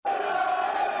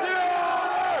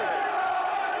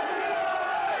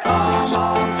Come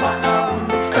on, Tottenham,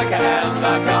 stick it in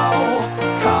the goal.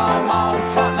 Come on,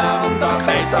 Tottenham, don't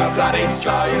be so bloody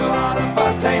slow. You are the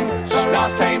first team, the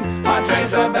last team my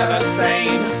dreams have ever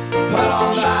seen. Put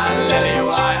on that lily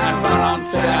white and run on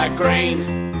to that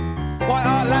green. White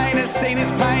Hart Lane has seen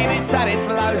its pain, it's had its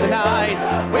lows and highs.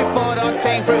 We fought our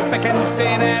team through thick and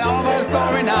thin and all those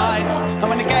glory nights. And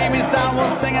when the game is done,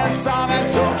 we'll sing a song and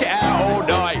talk it out all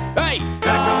night. Hey!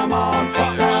 Come on,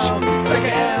 Tottenham, stick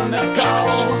it in the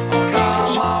goal.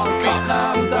 Come on,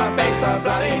 Tottenham, don't be so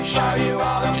bloody slow. You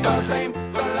are the first team,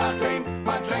 the last team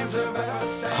my dreams have ever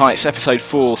seen. Hi, it's episode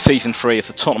 4, season 3 of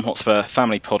the Tottenham Hotspur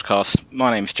Family Podcast. My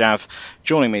name's Jav.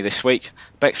 Joining me this week,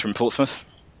 Bex from Portsmouth.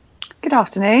 Good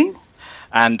afternoon.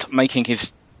 And making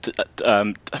his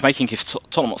Tottenham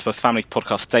Hotspur Family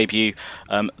Podcast debut,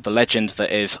 the legend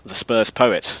that is the Spurs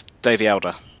poet, Davey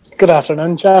Elder. Good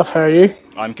afternoon, Jeff. How are you?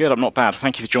 I'm good. I'm not bad.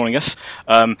 Thank you for joining us.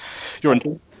 You're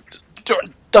in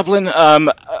Dublin.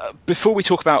 Before we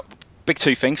talk about big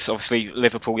two things, obviously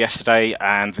Liverpool yesterday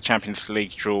and the Champions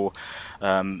League draw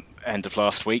end of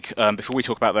last week. Before we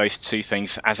talk about those two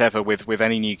things, as ever with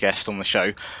any new guest on the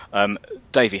show,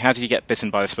 Davey, how did you get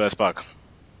bitten by the Spurs bug?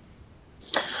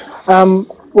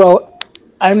 Well,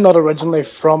 I'm not originally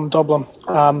from Dublin.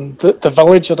 The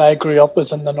village that I grew up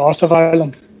was in the north of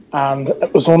Ireland, and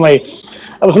it was only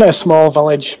a small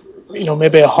village,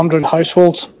 maybe 100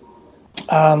 households,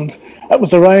 and it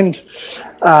was around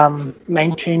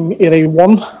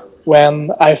 1981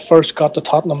 when I first got the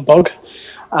Tottenham bug,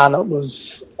 and it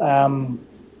was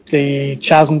the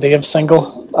Chaz and Dave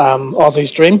single,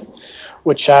 Aussie's Dream,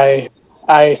 which I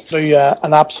threw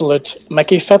an absolute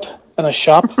Mickey fit in a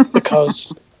shop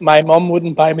because my mum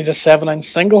wouldn't buy me the 7-inch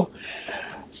single.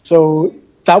 So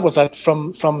that was it.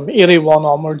 From 81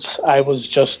 onwards, I was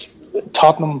just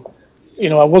Tottenham.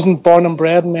 I wasn't born and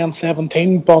bred in the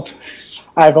N17, but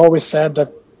I've always said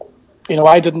that,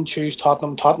 I didn't choose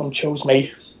Tottenham. Tottenham chose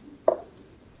me.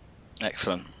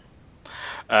 Excellent.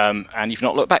 And you've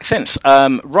not looked back since.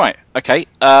 Right. Okay.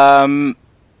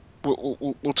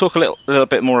 We'll talk a little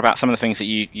bit more about some of the things that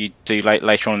you do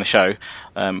later on in the show,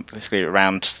 basically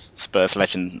around Spurs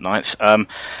Legend Nights. But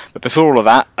before all of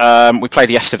that, we played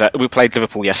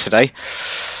Liverpool yesterday.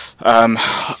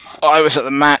 I was at the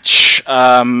match.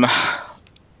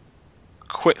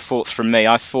 Quick thoughts from me.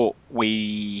 I thought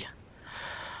the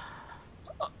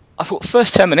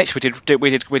first 10 minutes we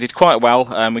did quite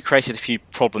well. We created a few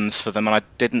problems for them, and I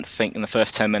didn't think in the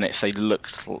first 10 minutes they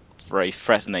looked very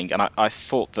threatening, and I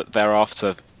thought that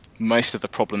thereafter most of the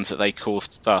problems that they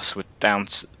caused us were down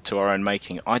to our own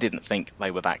making. I didn't think they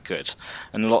were that good,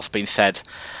 and a lot's been said,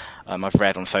 I've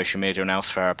read on social media and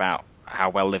elsewhere about how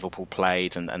well Liverpool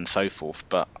played and so forth,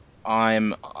 but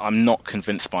I'm not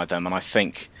convinced by them, and I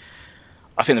think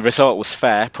the result was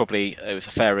fair. Probably it was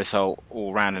a fair result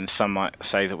all round, and some might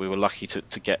say that we were lucky to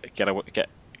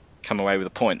come away with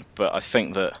a point, but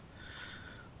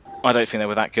I don't think they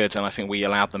were that good, and I think we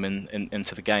allowed them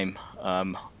into the game.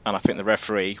 And I think the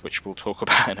referee, which we'll talk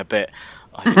about in a bit,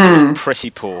 I think he was pretty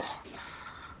poor.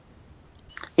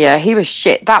 Yeah, he was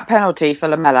shit. That penalty for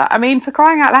Lamela. I mean, for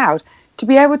crying out loud, to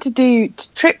be able to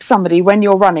trip somebody when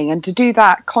you're running and to do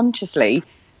that consciously,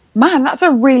 man, that's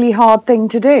a really hard thing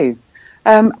to do.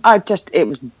 It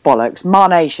was bollocks.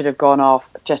 Mane should have gone off.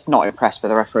 Just not impressed with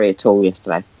the referee at all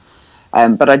yesterday.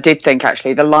 But I did think,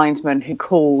 actually, the linesman who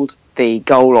called the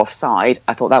goal offside,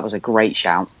 I thought that was a great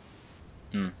shout.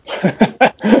 No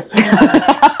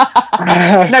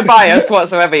bias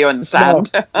whatsoever, you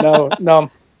understand? No.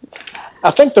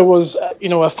 I think there was,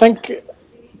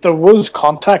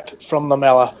 contact from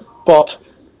Lamela, but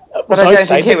I don't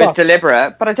think it was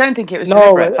deliberate.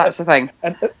 That's the thing.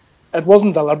 It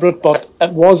wasn't deliberate, but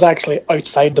it was actually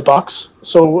outside the box.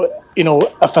 So,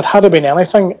 if it had been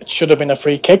anything, it should have been a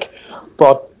free kick.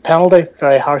 But penalty,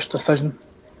 very harsh decision.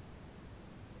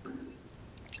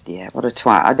 Yeah, what a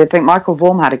twat. I did think Michael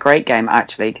Vorm had a great game,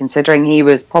 actually, considering he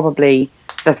was probably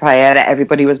the player that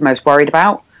everybody was most worried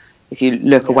about. If you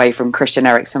look away from Christian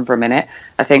Eriksen for a minute,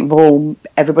 I think Vorm,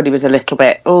 everybody was a little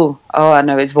bit, I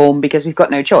know it's Vorm because we've got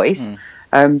no choice.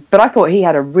 But I thought he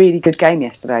had a really good game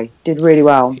yesterday. Did really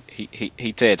well.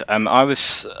 He did. I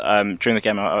was during the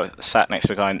game. I sat next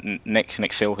to a guy, Nick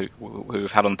Seal, who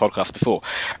we've had on the podcast before,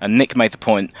 and Nick made the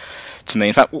point to me.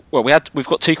 In fact, we've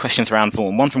got two questions around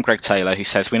Vaughan. One from Greg Taylor, who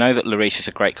says, "We know that Lloris is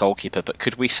a great goalkeeper, but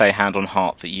could we say hand on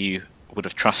heart that you would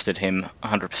have trusted him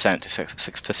 100% to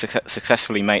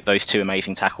successfully make those two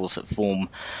amazing tackles that Vaughan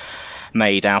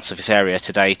made out of his area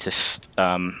today to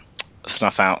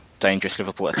snuff out dangerous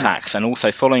Liverpool attacks?" And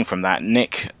also following from that,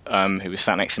 Nick, who was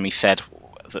sat next to me, said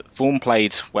that Vaughan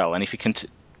played well, and if he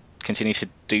continues to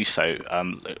do so,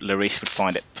 Lloris would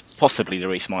find it, possibly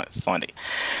Lloris might find it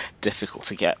difficult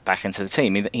to get back into the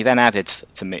team. He then added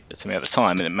to me at the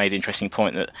time, and it made an interesting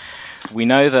point that we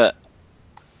know that,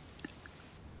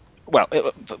 well,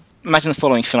 imagine the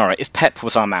following scenario. If Pep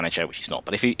was our manager, which he's not,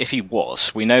 but if he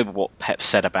was, we know what Pep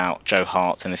said about Joe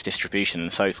Hart and his distribution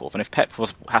and so forth, and if Pep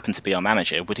happened to be our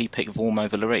manager, would he pick Vorm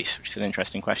over Lloris? Which is an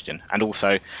interesting question. And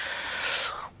also,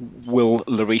 will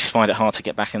Lloris find it hard to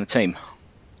get back in the team?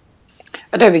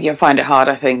 I don't think he'll find it hard.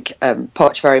 I think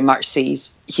Poch very much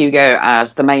sees Hugo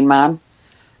as the main man,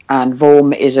 and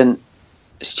Vorm isn't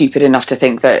stupid enough to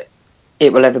think that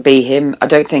it will ever be him. I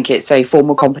don't think it's a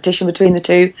formal competition between the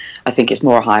two. I think it's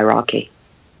more a hierarchy.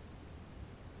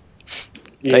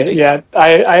 Yeah,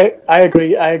 I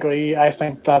agree. I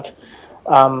think that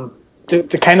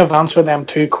to kind of answer them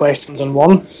two questions in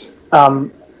one,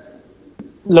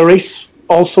 Lloris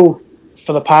also,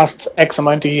 for the past X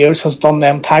amount of years, has done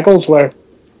them tackles where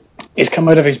he's come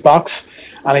out of his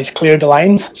box and he's cleared the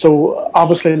lines. So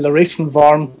obviously Lloris and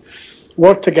Vorm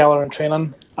work together in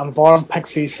training, and Vorm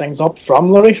picks these things up from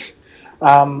Lloris.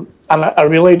 And I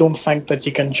really don't think that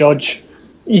you can judge.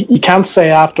 You can't say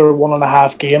after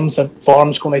 1.5 games that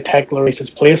Vorm's going to take Lloris's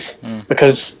place,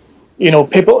 because, you know,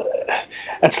 people,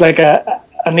 it's like a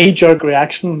knee-jerk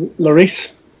reaction.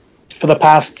 Lloris, for the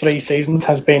past 3 seasons,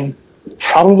 has been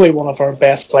probably one of our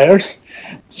best players.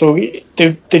 So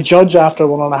to judge after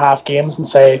 1.5 games and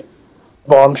say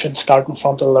Vorm should start in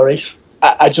front of Lloris,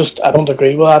 I don't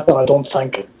agree with that, and I don't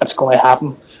think it's going to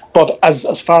happen. But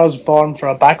as far as Vorm for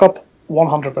a backup,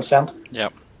 100%. Yeah,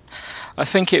 I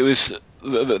think it was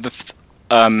the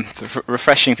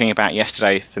refreshing thing about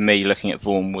yesterday for me, looking at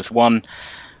Vorm, was one,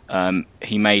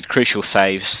 he made crucial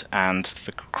saves, and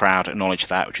the crowd acknowledged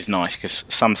that, which is nice, because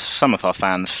some of our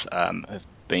fans have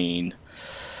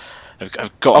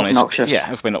got obnoxious.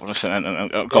 have been obnoxious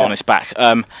and got on his back.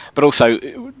 But also,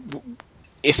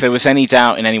 if there was any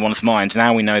doubt in anyone's mind,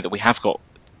 now we know that we have got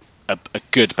a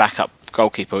good backup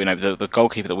goalkeeper. You know, the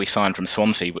goalkeeper that we signed from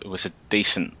Swansea was a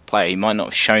decent player. He might not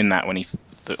have shown that when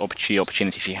the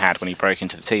opportunities he had when he broke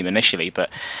into the team initially, but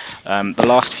the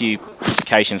last few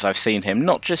occasions I've seen him,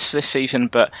 not just this season,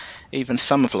 but even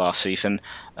some of last season,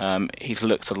 he's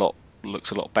looked a lot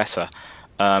better.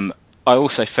 I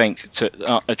also think,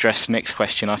 to address Nick's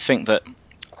question, I think that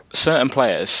certain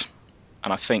players,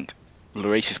 and I think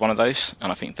Lloris is one of those,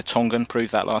 and I think Vertonghen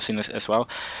proved that last season as well,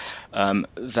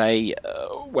 they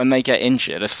when they get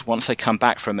injured, once they come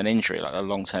back from an injury, like a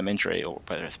long-term injury, or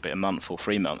whether it's been a month or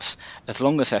 3 months, as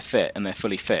long as they're fit and they're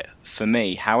fully fit, for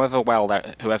me,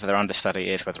 whoever their understudy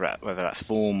is, whether that's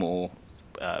Vorm or,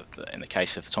 in the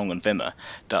case of Vertonghen, Wimmer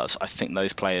does, I think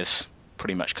those players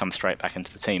pretty much come straight back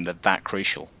into the team. They're that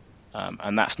crucial.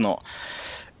 And that's not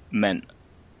meant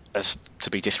as to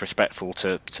be disrespectful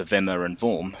to Wimmer and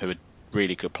Vorm, who are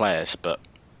really good players, but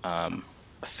I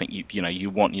think you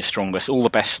want your strongest. All the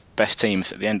best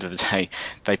teams at the end of the day,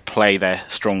 they play their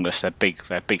strongest. They're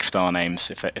big star names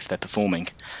if they're performing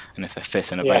and if they're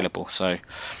fit and available. So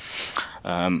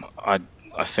I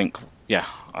think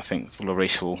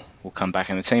Lloris will come back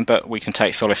in the team, but we can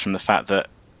take solace from the fact that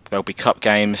there'll be cup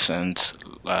games and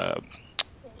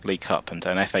League Cup and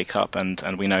an FA Cup, and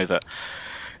we know that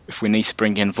if we need to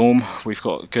bring in Vorm, we've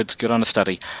got good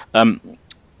understudy.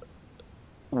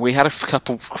 We had a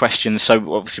couple of questions,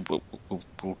 so obviously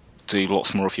we'll do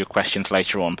lots more of your questions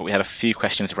later on, but we had a few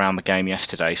questions around the game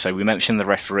yesterday. So we mentioned the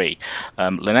referee.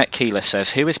 Lynette Keeler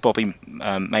says, who is Bobby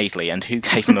Madeley and who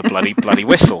gave him a bloody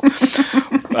whistle?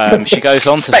 She goes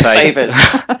on to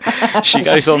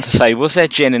say, was there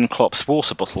gin in Klopp's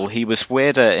water bottle? He was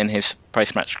weirder in his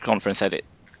post-match conference edit.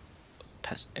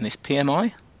 In his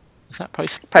PMI? Was that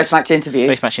post-match interview?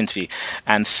 Post-match interview,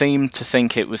 and seemed to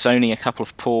think it was only a couple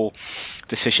of poor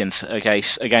decisions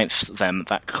against them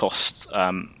that cost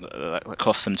them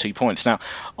 2 points. Now,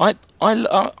 I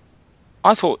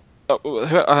thought,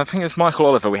 I think it was Michael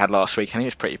Oliver we had last week, and he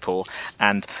was pretty poor,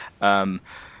 and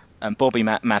Bobby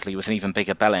Madeley was an even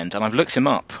bigger bellend, and I've looked him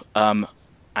up,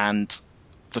 and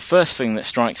the first thing that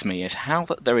strikes me is how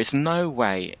that there is no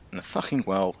way in the fucking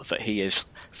world that he is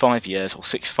 5 years or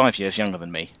 5 years younger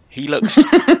than me. He looks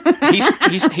he's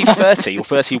 30 or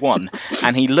 31,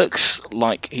 and he looks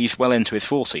like he's well into his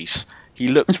 40s. He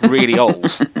looks really old.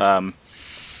 So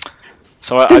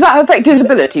does that affect his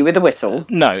ability with the whistle?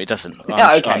 No, it doesn't.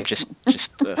 I'm just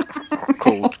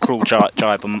cruel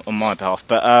jibe on my behalf.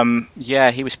 But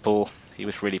yeah, he was poor. He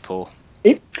was really poor.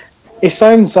 He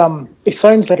sounds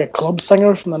like a club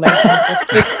singer from the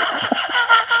 1950s.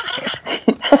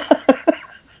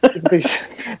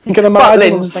 You can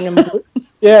imagine him singing,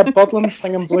 Butlin's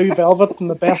singing Blue Velvet and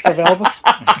the best of Elvis.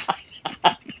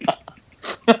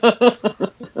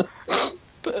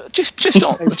 But just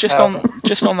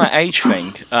on that age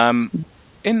thing.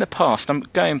 In the past, I'm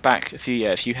going back a few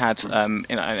years. You had,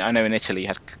 I know in Italy you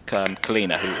had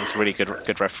Collina, who was a really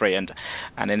good referee, and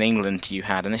in England you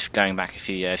had, and this is going back a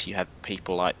few years, you had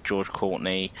people like George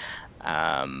Courtney,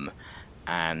 and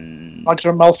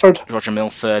Roger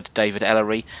Milford, David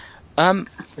Ellery.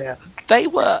 Yeah. They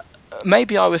were,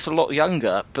 maybe I was a lot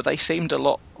younger, but they seemed a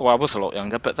lot. Well, I was a lot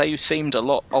younger, but they seemed a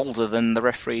lot older than the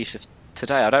referees of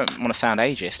today. I don't want to sound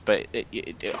ageist, but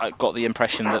I got the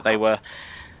impression that they were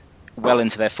well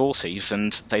into their 40s,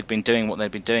 and they'd been doing what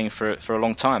they'd been doing for a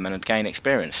long time and had gained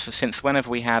experience. Since when have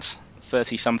we had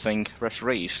 30-something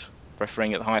referees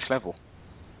refereeing at the highest level?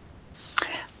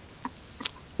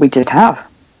 We just have.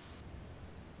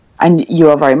 And you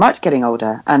are very much getting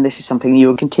older, and this is something you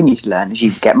will continue to learn as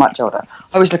you get much older.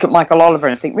 I always look at Michael Oliver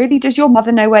and think, really, does your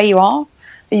mother know where you are?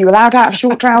 Are you allowed out of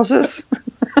short trousers?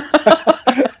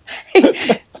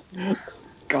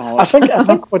 God. I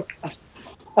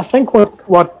think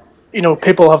what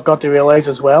people have got to realise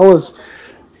as well is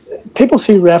people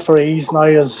see referees now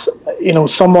as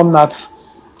someone that's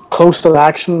close to the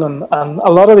action, and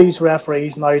a lot of these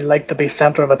referees now like to be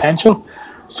centre of attention.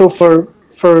 So for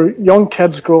young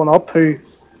kids growing up who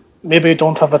maybe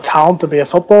don't have the talent to be a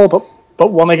football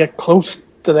but want to get close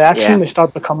to the action, they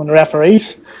start becoming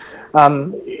referees.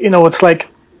 And it's like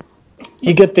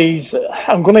you get these,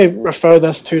 I'm going to refer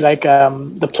this to like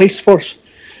the police force.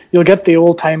 You'll get the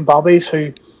old time bobbies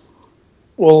who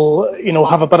will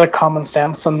have a bit of common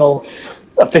sense, and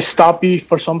if they stop you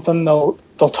for something, they'll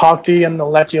talk to you and they'll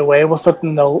let you away with it,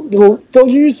 and they'll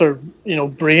use their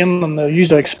brain and they'll use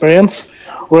their experience.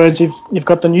 Whereas you've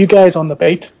got the new guys on the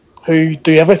beat who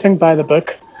do everything by the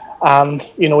book, and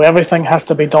everything has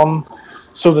to be done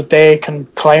so that they can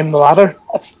climb the ladder.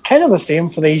 It's kind of the same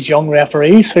for these young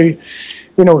referees who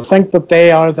think that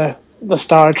they are the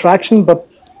star attraction, but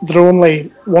they're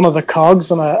only one of the cogs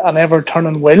in an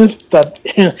ever-turning wheel that,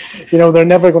 they're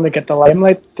never going to get the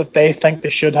limelight that they think they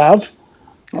should have.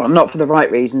 Well, not for the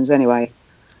right reasons, anyway.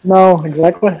 No,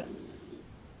 exactly.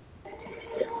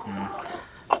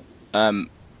 We had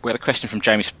a question from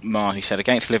James Marr who said,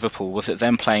 against Liverpool, was it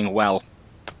them playing well,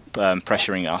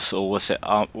 pressuring us, or was it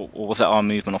our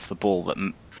movement off the ball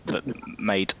that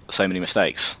made so many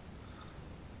mistakes?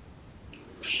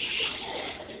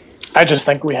 I just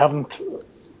think we haven't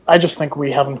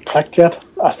clicked yet.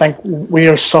 I think we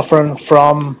are suffering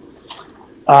from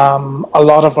a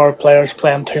lot of our players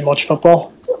playing too much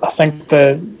football. I think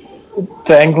the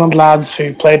England lads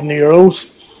who played in the Euros,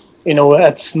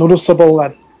 it's noticeable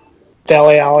that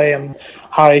Dele Alli and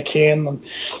Harry Kane, and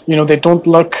they don't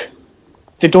look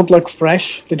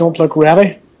fresh. They don't look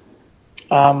ready.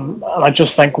 And I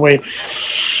just think we're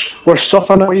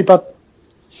suffering a wee bit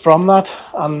from that.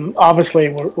 And obviously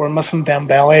we're missing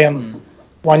Dembele and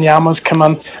Wanyama's come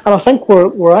in, and I think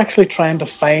we're actually trying to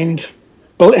find,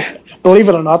 believe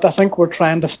it or not, I think we're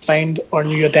trying to find our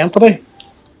new identity.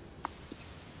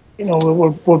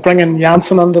 We're bringing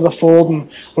Janssen into the fold, and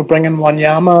we're bringing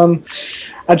Wanyama, and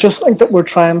I just think that we're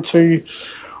trying to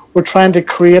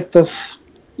create this,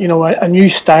 a new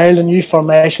style, a new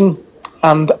formation,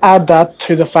 and add that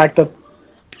to the fact that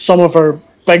some of our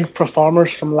big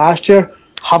performers from last year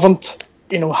haven't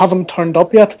turned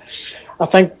up yet. I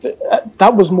think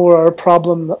that was more our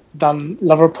problem than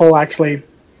Liverpool actually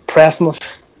pressing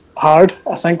us hard.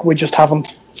 I think we just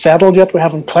haven't settled yet. We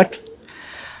haven't clicked.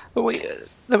 Well,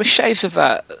 there were shades of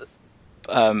that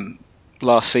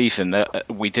last season.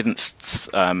 We didn't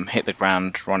hit the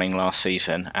ground running last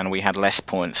season, and we had less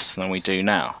points than we do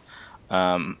now.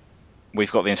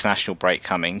 We've got the international break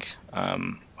coming.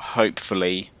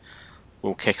 Hopefully,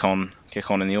 we'll kick on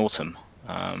in the autumn.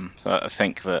 So I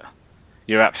think that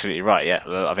you're absolutely right. Yeah,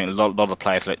 I think a lot of the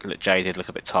players look jaded, look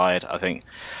a bit tired. I think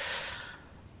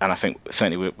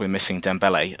certainly we're missing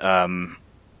Dembele.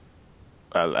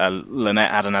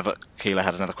 Keeler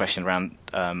had another question around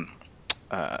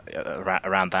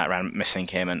missing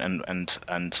him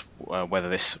and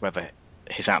whether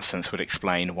his absence would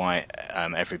explain why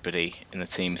everybody in the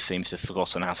team seems to have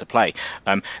forgotten how to play.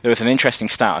 There was an interesting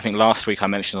stat. I think last week I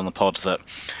mentioned on the pod that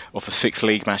of the 6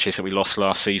 league matches that we lost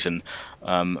last season,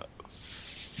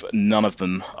 none of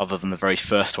them, other than the very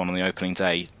first one on the opening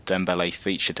day, Dembele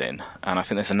featured in. And I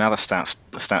think there's another stat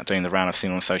doing the round I've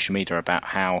seen on social media about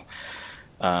how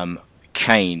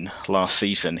Kane last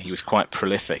season, he was quite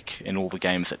prolific in all the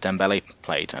games that Dembele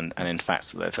played, and in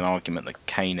fact there's an argument that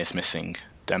Kane is missing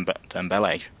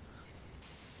Dembele.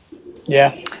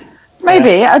 Yeah.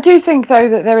 Maybe. I do think, though,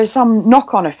 that there is some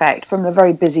knock-on effect from the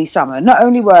very busy summer. Not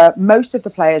only were most of the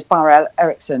players, bar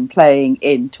Ericsson, playing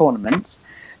in tournaments,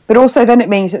 But also then it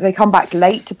means that they come back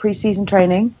late to pre-season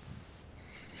training.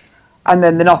 And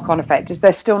then the knock-on effect is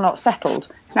they're still not settled.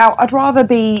 Now, I'd rather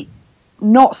be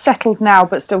not settled now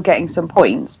but still getting some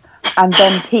points and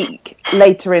then peak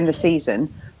later in the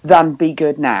season than be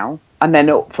good now and then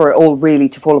for it all really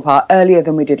to fall apart earlier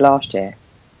than we did last year.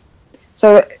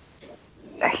 So,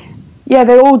 yeah,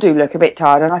 they all do look a bit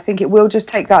tired, and I think it will just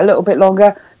take that a little bit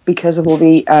longer because of all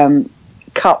the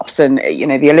cups and,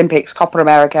 the Olympics, Copa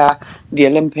America, the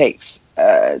Olympics,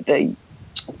 the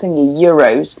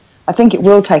Euros. I think it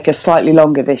will take us slightly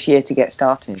longer this year to get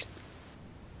started.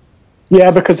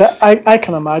 Yeah, because I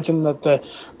can imagine that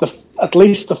the at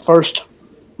least the first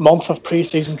month of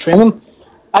pre-season training,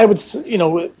 I would,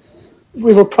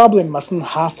 we were probably missing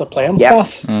half the playing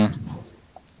staff.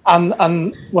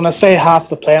 And when I say half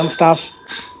the playing staff,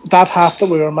 that half that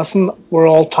we were missing were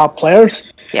all top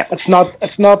players. Yeah, it's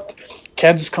not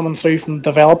kids coming through from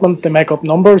development. They make up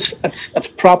numbers. It's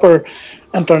proper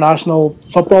international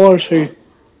footballers who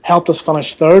helped us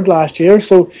finish third last year.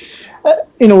 So,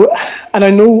 and I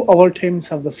know other teams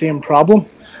have the same problem,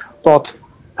 but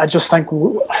I just think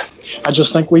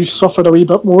we've suffered a wee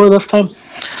bit more this time.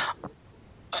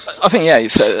 I think, yeah,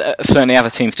 certainly other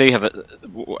teams do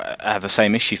have the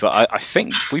same issue, but I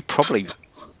think we probably,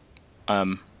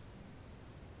 I'm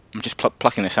just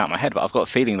plucking this out of my head, but I've got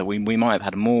a feeling that we might have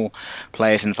had more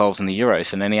players involved in the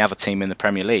Euros than any other team in the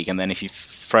Premier League, and then if you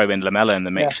throw in Lamela in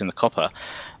the mix in the Copa,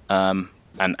 and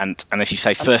as you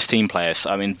say, first team players.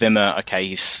 I mean, Wimmer, okay,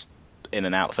 he's in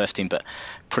and out of the first team, but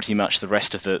pretty much the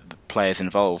rest of the players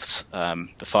involved, the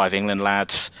 5 England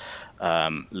lads,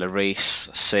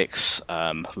 Lloris 6,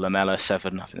 Lamela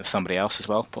 7. I think there's somebody else as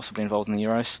well, possibly involved in the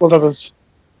Euros. Well, there was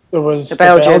the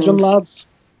Belgian lads.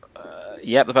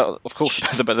 Yeah, of course,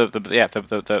 the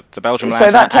Belgian lads.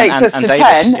 So that takes us to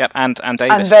Davis. 10. Yep, and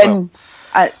Davis. And then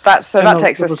that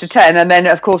takes us to 10. And then,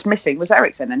 of course, missing was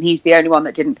Eriksen, and he's the only one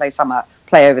that didn't play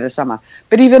over the summer.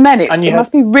 But even then, it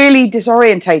must be really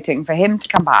disorientating for him to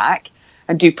come back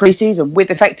and do pre-season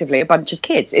with effectively a bunch of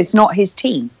kids. It's not his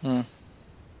team.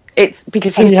 It's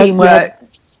because his team were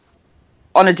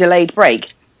on a delayed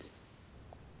break.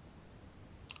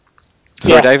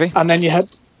 Sorry, Davey? And then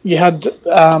you had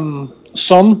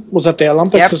Son was at the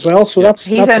Olympics as well, so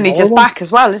he's only just back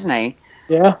as well, isn't he?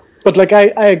 Yeah, but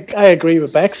I agree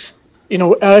with Bex.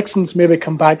 Eriksen's maybe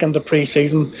come back into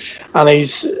pre-season, and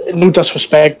he's no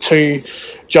disrespect to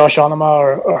Josh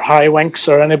Onuma or Harry Winks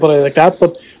or anybody like that,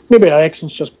 but maybe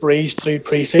Eriksen's just breezed through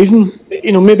pre-season.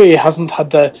 Maybe he hasn't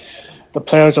had the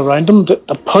players around him to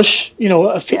push.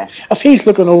 If he's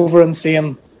looking over and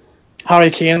seeing Harry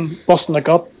Kane busting the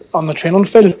gut on the training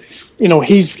field,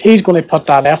 he's going to put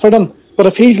that effort in. But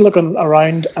if he's looking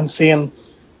around and seeing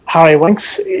Harry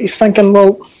Winks, he's thinking,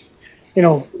 well,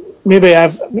 maybe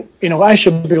I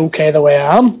should be okay the way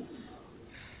I am.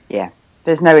 Yeah,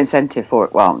 there's no incentive for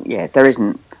it. Well, yeah, there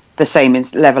isn't the same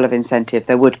level of incentive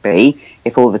there would be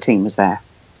if all the team was there.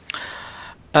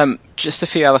 Just a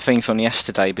few other things on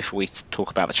yesterday before we talk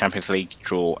about the Champions League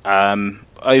draw.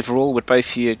 Overall, would both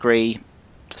of you agree,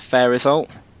 fair result?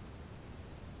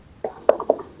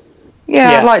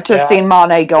 Yeah, I'd like to have seen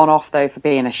Mane gone off, though, for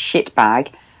being a shit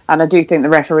bag. And I do think the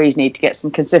referees need to get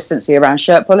some consistency around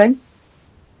shirt pulling.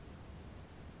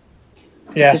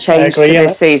 Yeah, to change to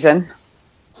this season.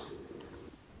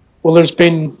 Well, there's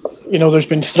been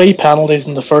 3 penalties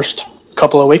in the first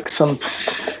couple of weeks, and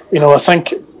I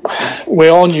think we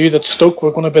all knew that Stoke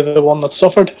were going to be the one that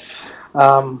suffered.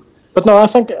 But no, I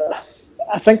think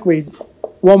we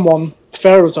 1-1,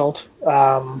 fair result.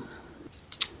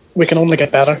 We can only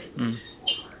get better.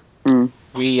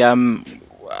 We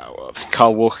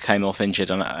Carl Walker came off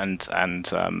injured, and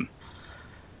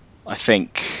I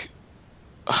think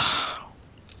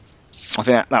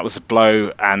that was a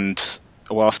blow. And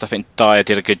whilst I think Dyer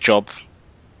did a good job,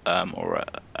 or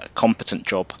a competent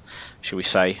job, shall we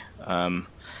say,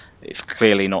 it's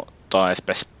clearly not Dyer's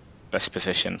best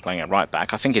position playing at right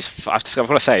back. I think I've got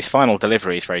to say his final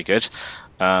delivery is very good,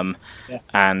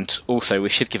 and also we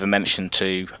should give a mention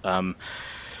to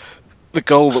the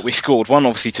goal that we scored. One,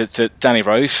 obviously, to Danny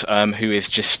Rose, who is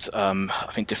just I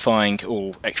think defying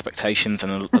all expectations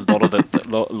and a lot of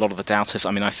the doubters.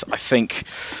 I mean, I think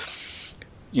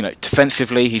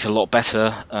defensively he's a lot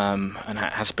better, and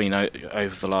has been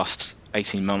over the last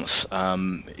 18 months.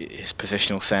 His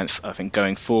positional sense, I think,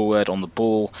 going forward on the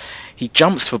ball, he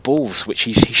jumps for balls which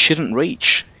he shouldn't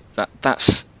reach.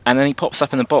 And then he pops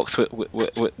up in the box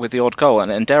with the odd goal.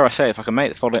 And dare I say, if I can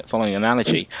make the following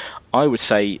analogy, I would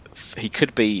say he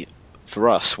could be, for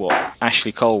us, what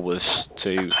Ashley Cole was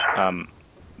to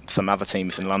some other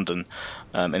teams in London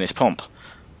in his pomp.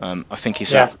 I think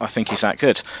he's that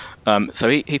good. So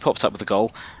he popped up with a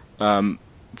goal.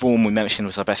 Vaughan, we mentioned,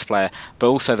 was our best player, but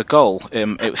also the goal.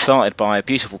 It was started by a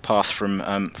beautiful pass from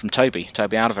Toby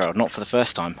Alderweireld, not for the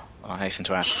first time, I hasten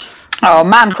to add. Oh,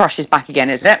 man crush is back again,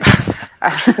 is it?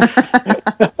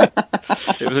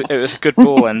 It was a good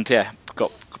ball, and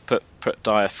got put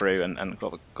Dyer through and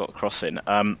got the cross in.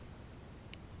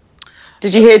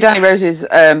 Did you hear Danny Rose's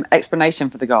explanation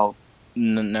for the goal?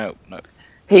 No.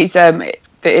 He's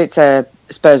it's a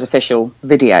Spurs official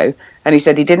video, and he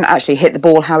said he didn't actually hit the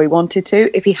ball how he wanted to.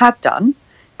 If he had done,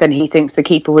 then he thinks the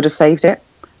keeper would have saved it.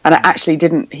 And it actually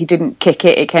didn't. He didn't kick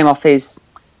it. It came off his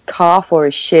calf or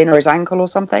his shin or his ankle or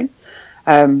something.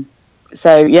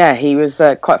 So yeah, he was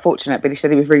quite fortunate, but he said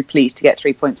he was really pleased to get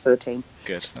 3 points for the team.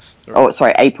 Good.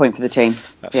 8 points for the team.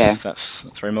 That's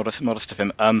very modest of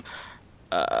him.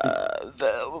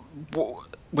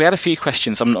 We had a few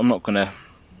questions. I'm not going to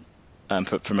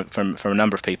put from a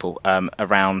number of people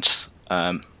around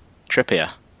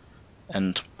Trippier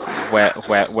and where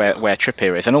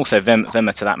Trippier is, and also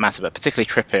Wimmer to that matter, but particularly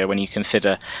Trippier when you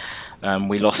consider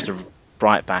we lost a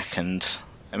right back, and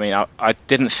I mean I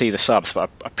didn't see the subs, but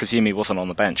I presume he wasn't on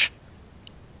the bench.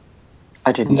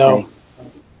 I didn't see.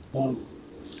 No.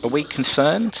 Are we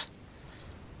concerned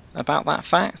about that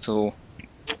fact, or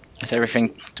do we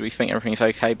think everything's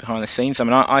okay behind the scenes? I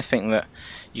mean, I think that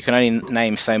you can only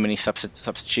name so many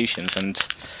substitutions, and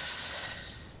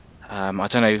I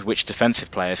don't know which defensive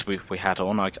players we had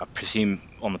on. I presume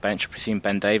on the bench, I presume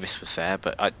Ben Davies was there,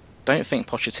 but I don't think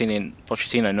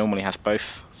Pochettino normally has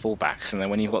both fullbacks, and then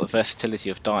when you've got the versatility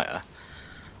of Dyer,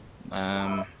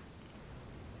 Our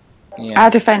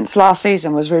defence last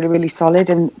season was really, really solid,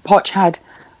 and Poch had,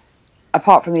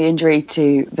 apart from the injury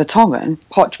to Vertonghen,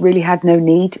 Poch really had no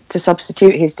need to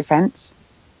substitute his defence.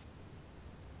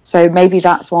 So maybe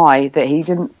that's why that he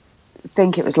didn't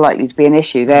think it was likely to be an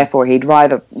issue. Therefore, he'd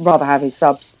rather have his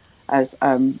subs as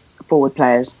forward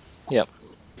players. Yep.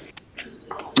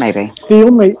 Maybe.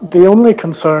 The only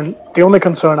concern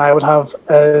I would have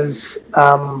is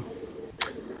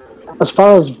as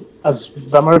far as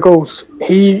Wimmer goes,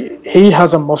 he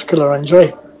has a muscular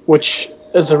injury, which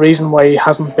is the reason why he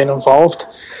hasn't been involved.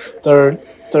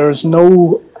 There's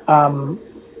no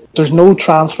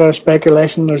transfer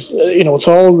speculation. It's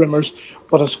all rumours.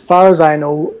 But as far as I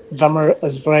know, Wimmer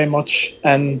is very much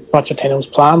in Pochettino's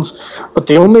plans. But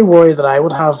the only worry that I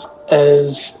would have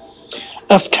is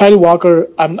if Kyle Walker,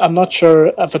 I'm not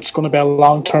sure if it's going to be a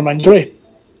long-term injury.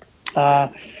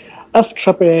 If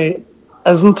Trippier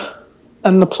isn't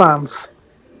in the plans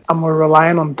and we're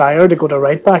relying on Dyer to go to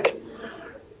right back,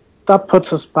 that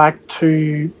puts us back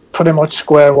to pretty much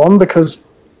square one, because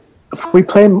if we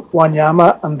play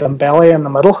Wanyama and Dembele in the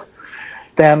middle,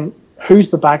 then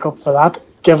who's the backup for that,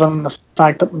 given the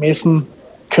fact that Mason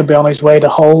could be on his way to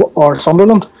Hull or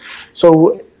Sunderland?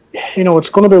 So, it's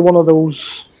going to be one of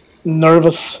those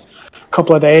nervous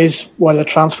couple of days while the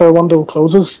transfer window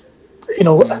closes.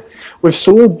 We've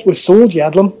sold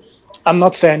Yedlin. I'm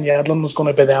not saying Yedlin was going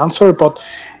to be the answer, but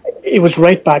he was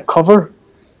right back cover.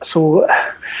 So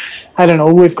I don't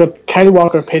know. We've got Kyle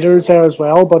Walker-Peters there as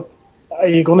well, but are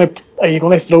you going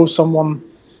to throw someone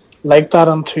like that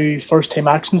into first team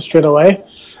action straight away?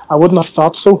 I wouldn't have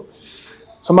thought so.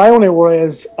 So my only worry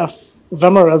is if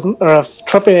Wimmer isn't, or if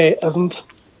Trippier isn't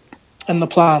in the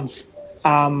plans,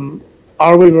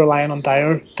 are we relying on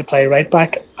Dyer to play right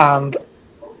back, and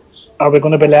are we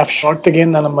going to be left short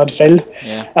again then in midfield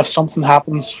if something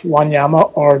happens,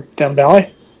 Wanyama or Dembele?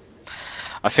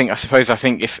 I think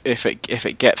if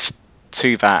it gets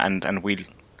to that and we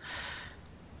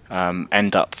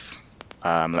end up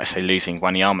let's say losing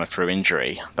Wanyama through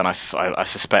injury, then I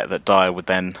suspect that Dyer would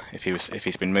then, if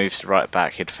he's been moved to right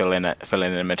back, he'd fill in the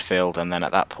midfield, and then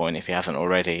at that point, if he hasn't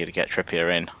already, he'd get Trippier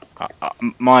in.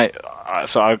 I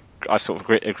sort of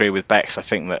agree with Bex. I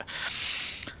think that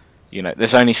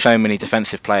there's only so many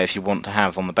defensive players you want to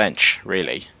have on the bench,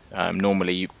 really.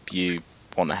 Normally you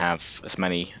want to have as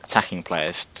many attacking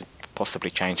players to possibly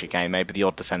change a game. Maybe the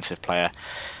odd defensive player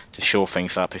to shore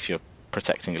things up if you're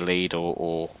protecting a lead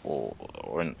or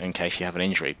in case you have an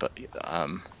injury. But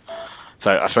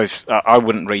so I suppose I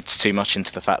wouldn't read too much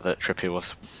into the fact that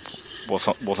Trippier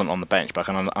wasn't on the bench, but I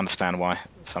can understand why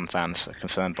some fans are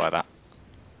concerned by that.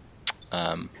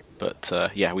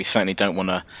 We certainly don't want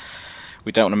to.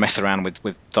 We don't want to mess around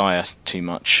with Dyer too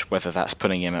much, whether that's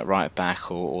putting him at right back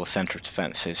or centre of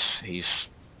defence. He's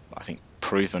I think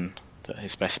proven that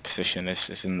his best position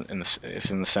is in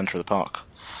the centre of the park.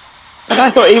 But I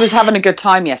thought he was having a good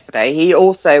time yesterday. He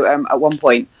also at one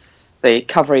point the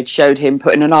coverage showed him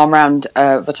putting an arm around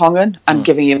Vertonghen and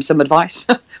giving him some advice,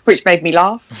 which made me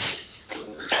laugh.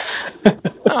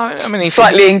 I mean,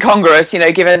 slightly incongruous,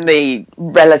 given the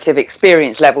relative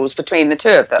experience levels between the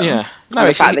two of them. Yeah. No,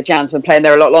 the fact that Jan's been playing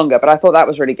there a lot longer, but I thought that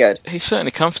was really good. He's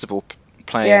certainly comfortable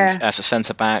playing as a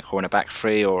centre back or in a back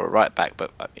three or a right back,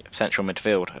 but central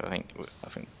midfield. I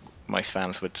think most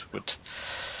fans would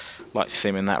like to see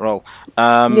him in that role.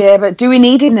 Yeah, but do we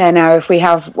need him there now if we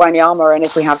have Wanyama and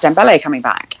if we have Dembele coming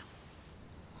back?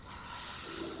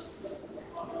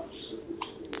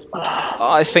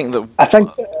 I think.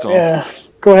 Yeah.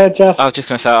 Go ahead, Jeff. I was just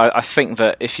going to say, I think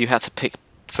that if you had to pick,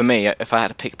 for me, if I had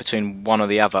to pick between one or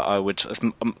the other, I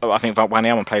think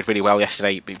Wanyama played really well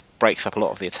yesterday. He breaks up a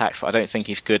lot of the attacks, but I don't think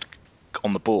he's good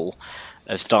on the ball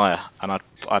as Dyer, and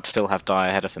I'd still have Dyer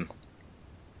ahead of him.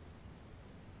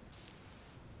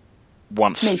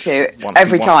 Me too.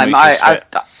 Every time.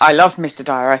 I love Mr.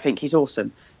 Dyer. I think he's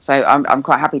awesome. So I'm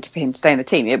quite happy for him to stay in the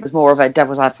team. It was more of a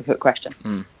devil's advocate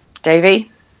question.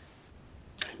 Davey?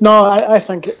 No, I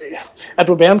think it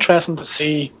would be interesting to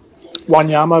see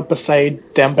Wanyama beside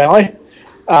Dembele.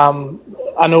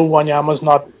 I know Wanyama's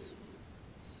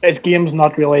his game's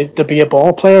not really to be a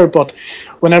ball player, but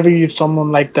whenever you have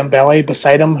someone like Dembele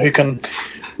beside him who can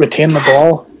retain the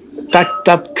ball,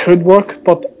 that could work.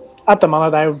 But at the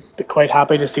minute, I would be quite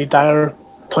happy to see Dyer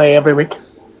play every week.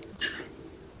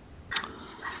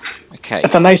 Okay,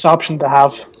 it's a nice option to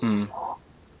have.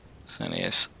 Certainly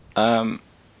is.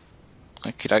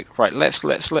 Okay, right.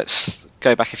 Let's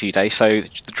go back a few days. So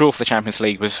the draw for the Champions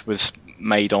League was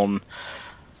made on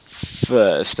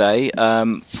Thursday.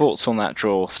 Thoughts on that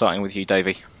draw? Starting with you,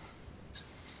 Davey.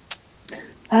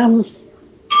 I'm going to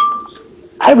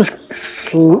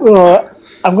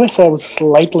say I was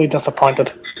slightly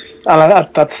disappointed, and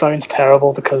that sounds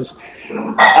terrible because,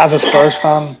 as a Spurs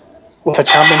fan, with a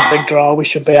Champions League draw, we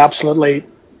should be absolutely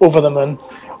over the moon.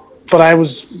 But I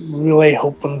was really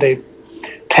hoping they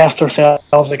test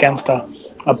ourselves against a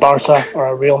Barca or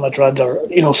a Real Madrid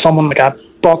or someone like that.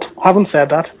 But having said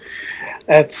that,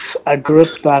 it's a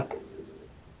group that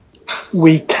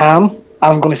we can.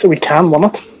 I'm going to say we can win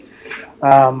it.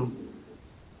 I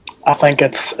think I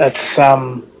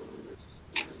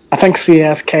think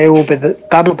CSK will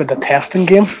be the testing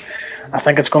game. I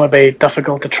think it's going to be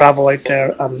difficult to travel out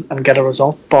there and get a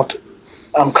result, but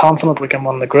I'm confident we can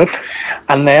win the group,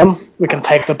 and then we can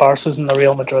take the Barças and the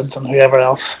Real Madrids and whoever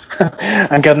else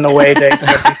and get an away day.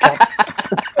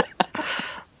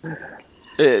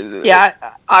 Yeah,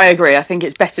 I agree. I think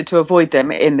it's better to avoid them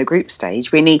in the group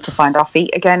stage. We need to find our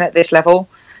feet again at this level.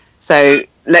 So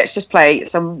let's just play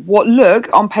some what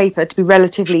look on paper to be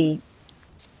relatively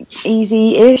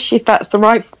easy-ish, if that's the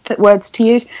right words to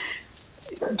use.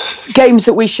 Games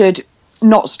that we should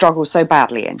not struggle so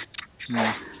badly in.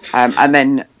 Yeah. And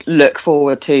then look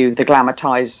forward to the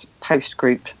glamour-ties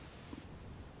post-group.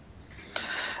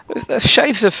 There's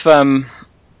shades of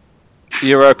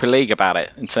Europa League about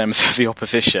it in terms of the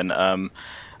opposition.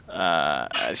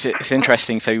 It's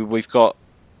interesting. So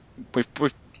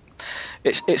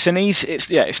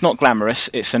it's not glamorous.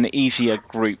 It's an easier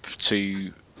group to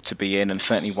be in, and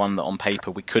certainly one that on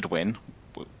paper we could win.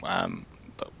 But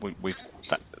we've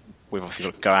obviously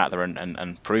got to go out there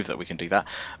and prove that we can do that.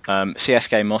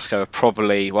 CSKA Moscow are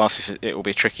probably, whilst it will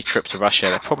be a tricky trip to Russia,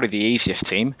 they're probably the easiest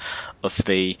team of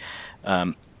the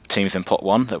teams in pot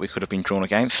one that we could have been drawn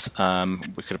against.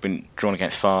 We could have been drawn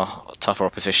against far tougher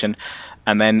opposition.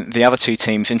 And then the other two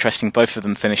teams, interesting, both of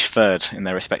them finished third in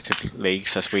their respective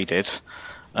leagues, as we did.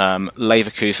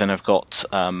 Leverkusen have got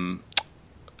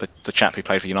the chap who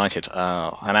played for United,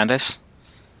 Hernandez.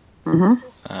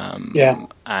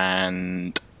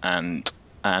 And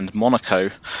Monaco.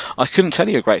 I couldn't tell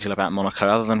you a great deal about Monaco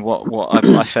other than what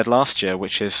I said last year,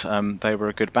 which is they were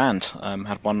a good band,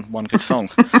 had one good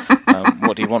song.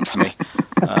 What do you want from me?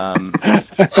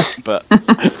 But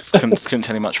couldn't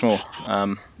tell you much more.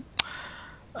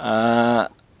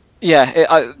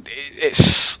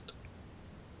 It's.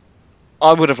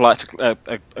 I would have liked a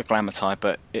glamour tie,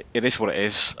 but it is what it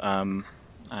is. And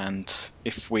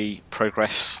if we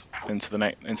progress into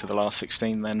the last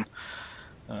 16, then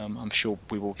I'm sure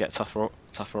we will get tougher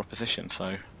opposition.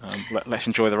 So let's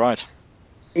enjoy the ride.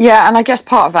 Yeah, and I guess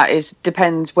part of that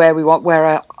depends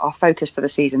where our focus for the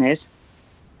season is.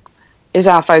 Is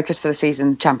our focus for the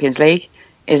season Champions League?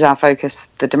 Is our focus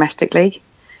the domestic league?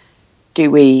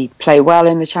 Do we play well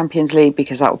in the Champions League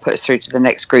because that will put us through to the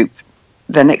next group,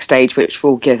 the next stage, which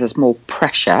will give us more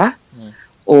pressure?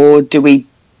 Or do we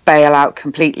bail out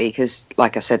completely because,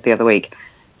 like I said the other week,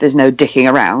 there's no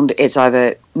dicking around. It's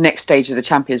either next stage of the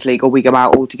Champions League or we go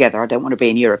out altogether. I don't want to be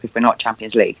in Europe if we're not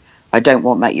Champions League. I don't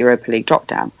want that Europa League drop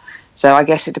down. So I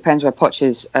guess it depends where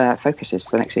Poch's focus is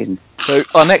for the next season. So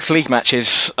our next league match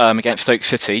is against Stoke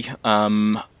City.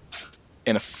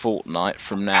 in a fortnight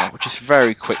from now, which is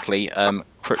very quickly.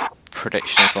 Quick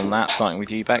predictions on that, starting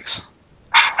with you, Bex.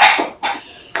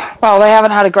 Well, they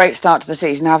haven't had a great start to the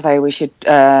season, have they? We should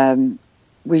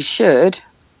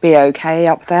be okay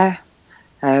up there.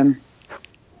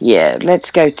 Yeah, let's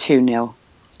go 2-0.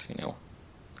 2-0.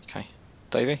 Okay,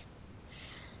 Davey.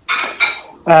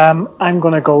 I'm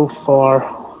going to go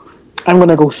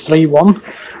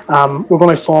 3-1. We're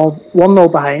going to fall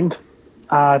 1-0 behind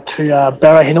to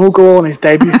Berahino goal on his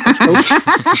debut for Stoke.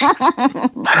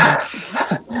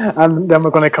 And then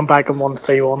we're going to come back and win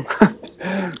 3-1.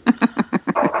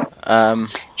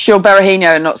 Sure,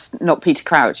 Berahino, not Peter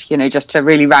Crouch, just to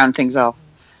really round things off.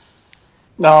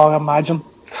 No, imagine.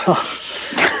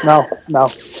 No.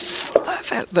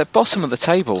 The bottom of the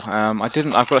table. I've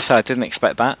got to say, I didn't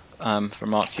expect that from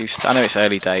Mark Houston. I know it's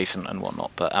early days and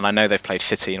whatnot, and I know they've played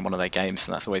City in one of their games,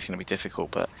 and that's always going to be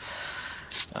difficult. But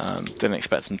didn't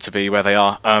expect them to be where they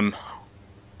are. And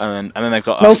then they've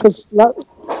got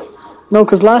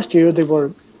because last year they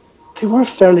were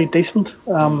fairly decent.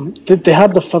 They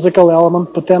had the physical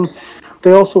element, but then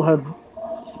they also had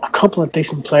a couple of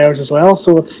decent players as well.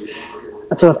 So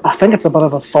I think it's a bit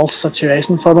of a false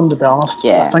situation for them, to be honest.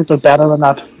 Yeah. I think they're better than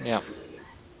that. Yeah.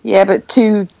 Yeah, but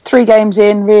 2-3 games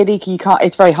in, really, you can't.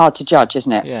 It's very hard to judge,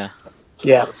 isn't it? Yeah.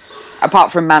 Yeah.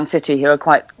 Apart from Man City, who are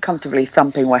quite comfortably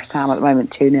thumping West Ham at the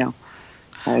moment, 2-0.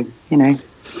 So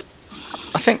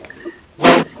I think.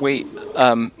 Well,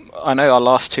 I know our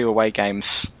last 2 away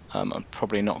games are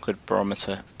probably not a good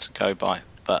barometer to go by,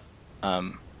 but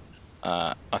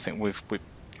I think we've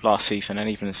last season and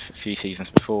even a few seasons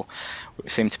before, we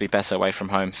seem to be better away from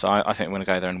home. So I think we're going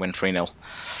to go there and win 3-0.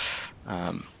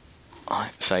 I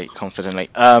say confidently.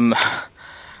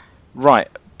 Right,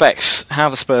 Bex, how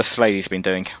have the Spurs ladies been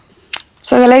doing?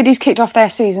 So the ladies kicked off their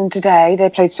season today. They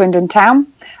played Swindon Town,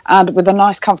 and with a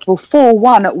nice, comfortable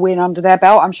 4-1 win under their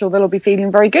belt, I'm sure they'll be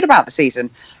feeling very good about the season.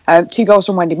 2 goals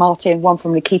from Wendy Martin, 1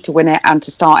 from Nikita Winnett, and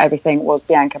to start everything was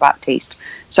Bianca Baptiste.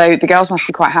 So the girls must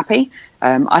be quite happy.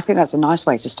 I think that's a nice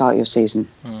way to start your season.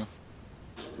 Mm.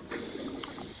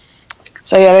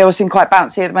 So yeah, they all seem quite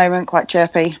bouncy at the moment, quite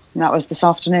chirpy, and that was this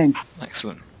afternoon.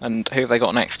 Excellent. And who have they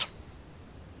got next?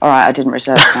 All right, I didn't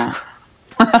research that.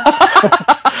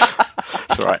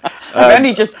 It's all right. I've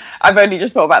only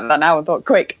just thought about that now and thought,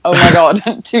 quick, oh my god,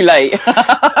 too late.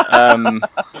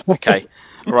 Okay,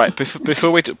 right.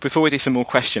 Before we do some more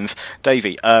questions,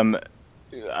 Davey,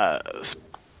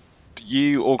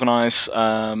 you organise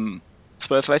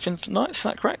Spurs Legends nights, is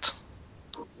that correct?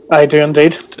 I do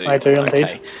indeed.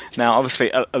 Okay. Now,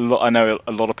 obviously, I know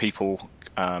a lot of people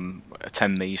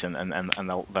attend these, and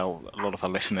they'll a lot of our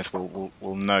listeners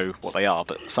will know what they are,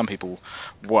 but some people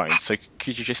won't. So,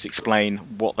 could you just explain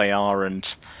what they are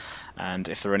and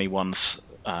if there are any ones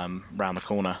round the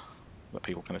corner that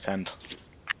people can attend?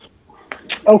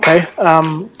 Okay.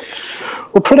 Well,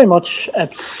 pretty much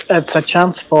it's a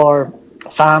chance for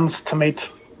fans to meet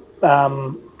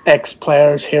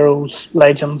ex-players, heroes,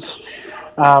 legends.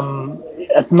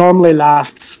 It normally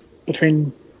lasts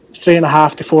between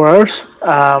 3.5 to 4 hours.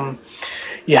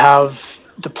 You have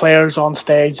the players on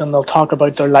stage and they'll talk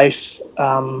about their life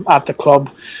at the club.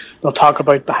 They'll talk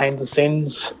about behind the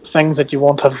scenes, things that you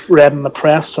won't have read in the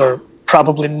press or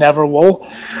probably never will.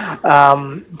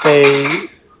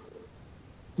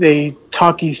 They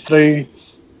talk you through,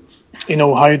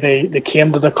 how they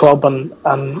came to the club and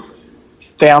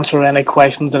they answer any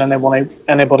questions that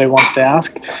anybody wants to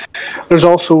ask. There's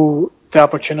also the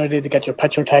opportunity to get your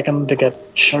picture taken, to get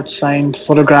shirts signed,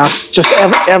 photographs, just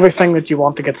everything that you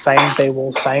want to get signed, they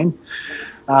will sign.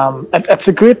 It's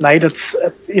a great night. It's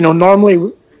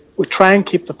normally we try and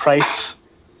keep the price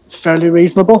fairly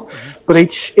reasonable, but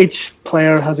each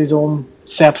player has his own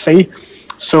set fee,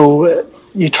 so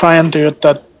you try and do it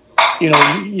that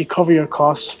you cover your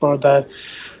costs for the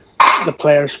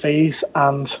players' fees,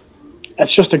 and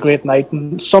it's just a great night.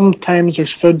 And sometimes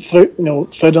there's food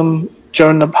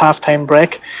during the halftime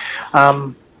break.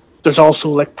 There's also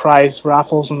like prize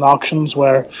raffles and auctions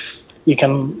where you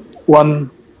can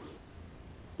win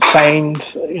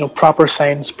signed, proper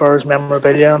signed Spurs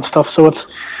memorabilia and stuff. So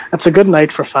it's a good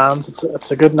night for fans.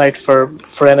 It's a good night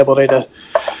for anybody to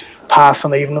pass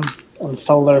an evening and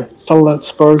fill the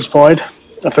Spurs void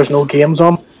if there's no games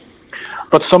on.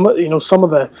 But some of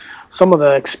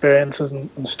the experiences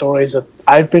and stories that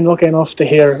I've been lucky enough to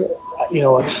hear,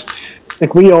 it's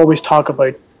like we always talk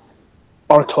about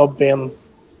our club being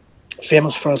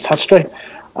famous for its history,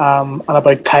 and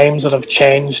about times that have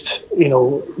changed,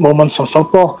 moments in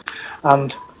football,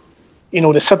 and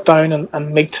to sit down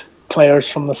and meet players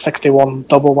from the 61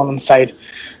 double winning side,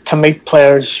 to meet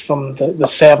players from the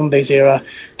 70s era,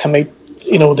 to meet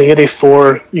the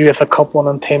 '84 UEFA Cup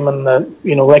winning team, and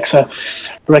the likes of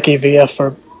Ricky Villa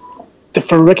for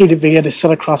Ricky Villa to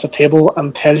sit across a table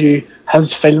and tell you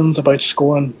his feelings about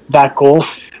scoring that goal.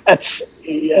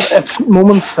 It's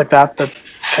moments like that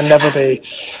can never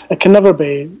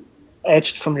be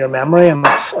etched from your memory, and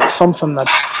it's something that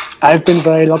I've been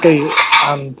very lucky,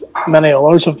 and many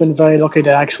others have been very lucky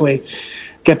to actually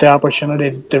get the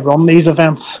opportunity to run these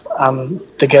events and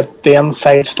to get the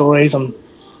inside stories. And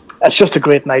it's just a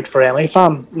great night for any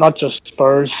fan, not just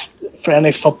Spurs, for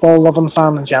any football loving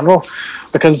fan in general,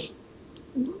 because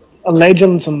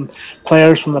legends and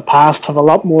players from the past have a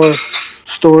lot more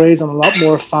stories and a lot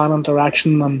more fan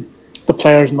interaction than the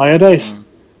players nowadays.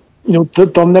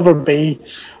 There'll never be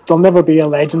a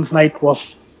Legends night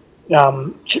with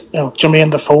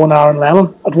Jermaine Defoe and Aaron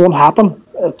Lennon. It won't happen.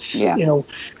 It's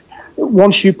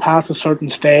once you pass a certain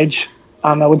stage,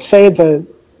 and I would say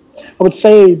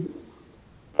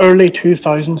early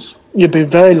 2000s, you'd be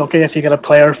very lucky if you get a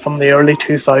player from the early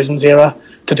 2000s era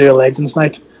to do a Legends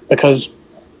night, because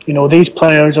these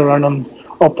players are earning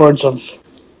upwards of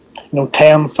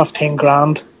 10, 15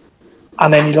 grand,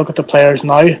 and then you look at the players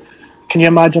now. Can you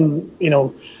imagine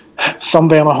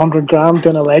somebody on 100 grand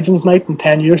doing a Legends night in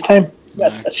 10 years time? No.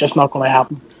 It's just not going to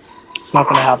happen. It's not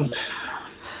going to happen.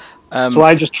 So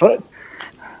I just try.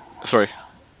 Sorry.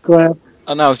 Go ahead.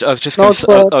 Oh, no, I was just going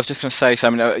to say. So,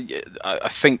 I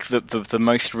think that the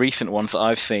most recent ones that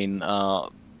I've seen are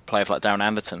players like Darren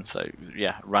Anderton. So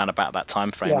yeah, around about that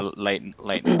time frame, late.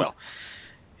 Well,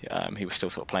 he was still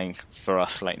sort of playing for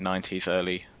us late 90s,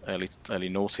 early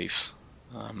noughties.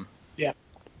 Yeah.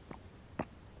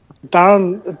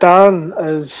 Darren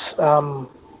is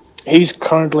he's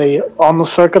currently on the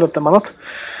circuit at the minute.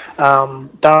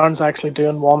 Darren's actually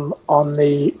doing one on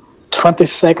the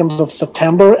 22nd of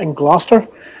September in Gloucester,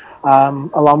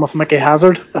 along with Mickey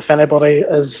Hazard. If anybody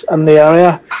is in the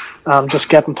area, just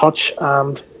get in touch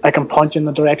and I can point you in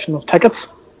the direction of tickets.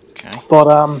 Okay. But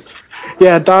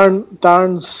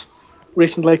Darren's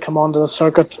recently come onto the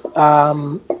circuit.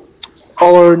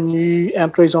 Other new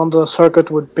entries onto the circuit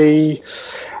would be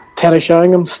Teddy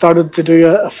Sheringham started to do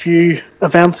a few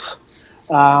events.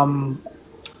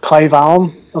 Clive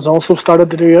Allen has also started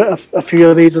to do a few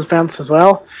of these events as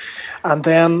well. And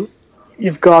then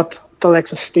you've got the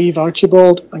likes of Steve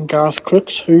Archibald and Gareth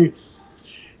Crooks, who,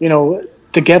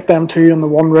 to get them two in the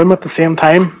one room at the same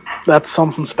time, that's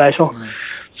something special.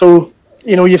 So,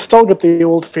 you've still got the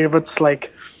old favourites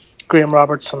like Graham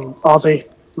Robertson, Ozzy,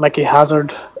 Mickey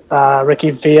Hazard, Ricky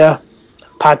Villa,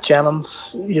 Pat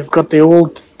Jennings. You've got the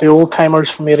old timers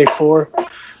from '84,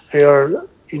 who are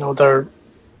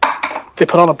they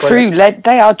put on a brilliant.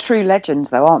 They are true legends,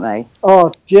 though, aren't they?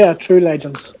 Oh yeah, true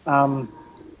legends.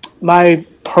 My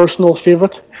personal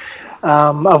favourite,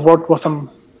 I've worked with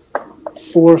him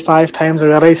 4 or 5 times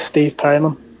already. Steve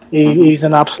Perryman. He's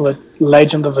an absolute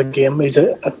legend of the game. He's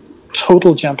a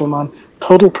total gentleman,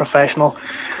 total professional.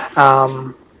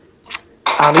 And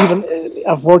even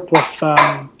I've worked with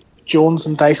Jones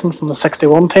and Dyson from the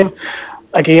 '61 team.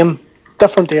 Again,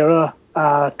 different era,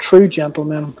 true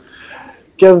gentlemen.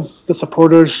 Give the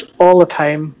supporters all the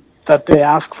time that they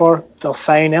ask for. They'll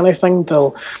sign anything.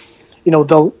 The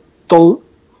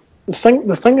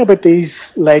thing about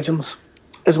these legends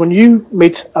is when you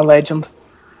meet a legend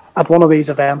at one of these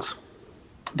events,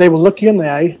 they will look you in the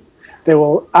eye. They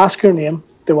will ask your name.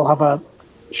 They will have a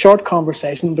short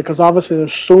conversation, because obviously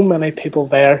there's so many people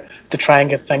there to try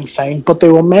and get things signed, but they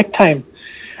will make time.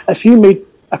 If you meet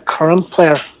a current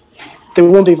player, they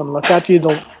won't even look at you.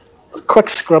 They'll quick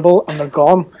scribble and they're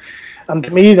gone. And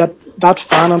to me, that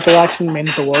fan interaction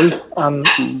means the world. And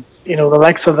the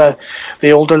likes of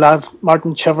the older lads,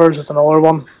 Martin Chivers is another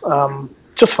one.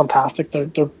 Just fantastic.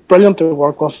 They're brilliant to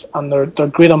work with, and they're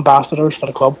great ambassadors for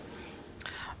the club.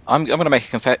 I'm going to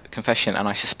make a confession, and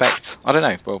I suspect, I don't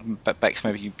know, well, Bex,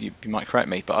 maybe you might correct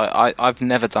me, but I've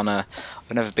never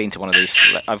been to one of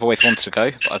these. I've always wanted to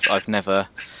go, but I've never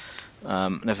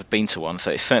been to one,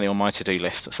 so it's certainly on my to-do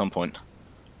list at some point.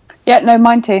 Yeah, no,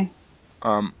 mine too.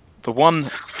 The one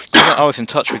I was in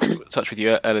touch with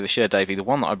you earlier this year, Davey. The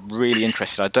one that I'm really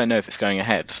interested. I don't know if it's going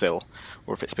ahead still,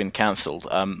 or if it's been cancelled.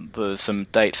 There's some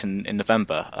dates in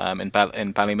November in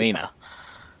Ballymena.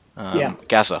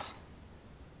 Gaza.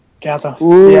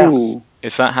 Ooh. Yes.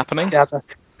 Is that happening? Gaza.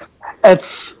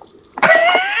 It's.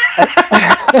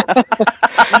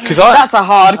 That's a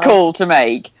hard call to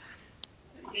make.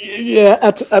 Yeah,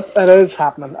 it is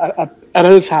happening. It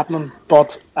is happening,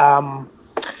 but I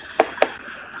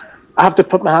have to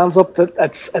put my hands up that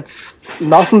it's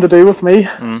nothing to do with me.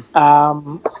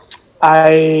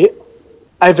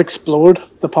 I've explored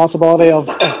the possibility of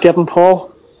getting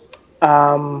Paul.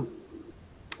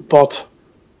 but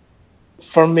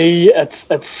for me, it's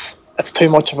too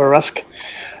much of a risk.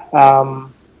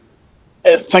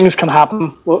 Things can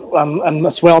happen, and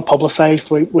it's well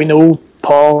publicised. We know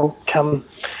Paul can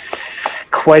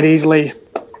quite easily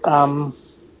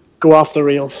go off the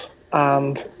rails,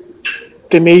 and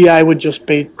to me, I would just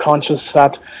be conscious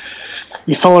that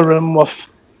you fill a room with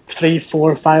 300,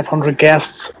 400, 500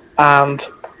 guests, and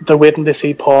they're waiting to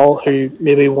see Paul, who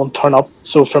maybe won't turn up.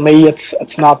 So for me, it's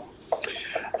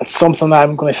something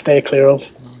I'm going to stay clear of.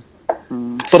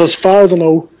 But as far as I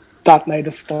know, that night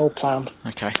is still planned.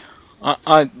 Okay,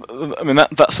 I mean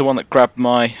that's the one that grabbed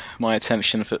my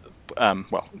attention for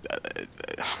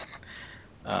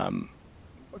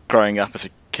growing up as a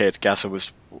kid. Gazza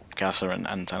and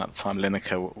at the time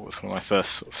Lineker was one of my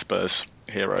first sort of Spurs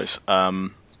heroes.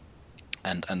 And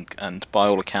by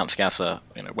all accounts, Gazza,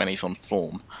 when he's on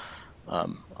form,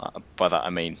 by that I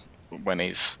mean when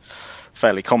he's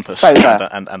fairly compass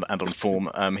and on form,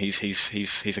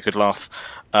 he's a good laugh.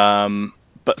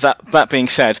 But that being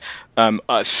said,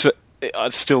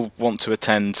 I'd still want to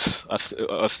attend. I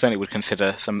certainly would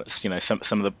consider some of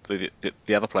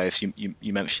the other players you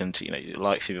mentioned. Your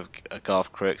likes of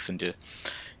Garth Crooks and your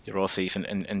Aussies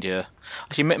and your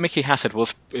actually Mickey Hazard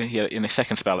was in his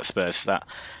second spell at Spurs.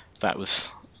 That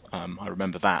was I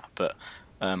remember that, but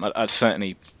I'd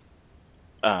certainly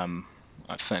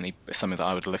it's something that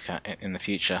I would look at in the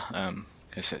future,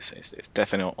 because it's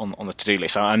definitely on the to-do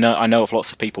list. I know of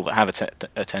lots of people that have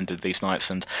attended these nights,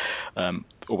 and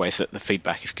always the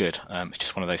feedback is good. It's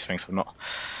just one of those things I've not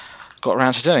got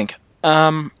around to doing.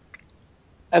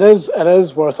 It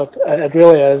is worth it. It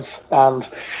really is, and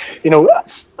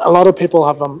a lot of people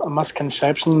have a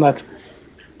misconception that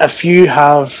if you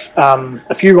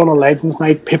run a Legends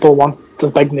night, people want the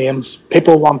big names,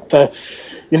 people want the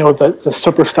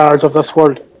superstars of this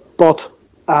world, but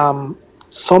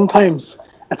sometimes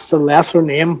it's the lesser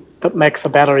name that makes a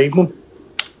better evening.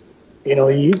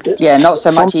 Not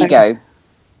so much ego.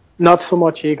 Not so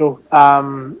much ego.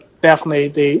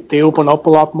 Definitely, they open up a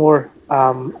lot more,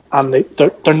 and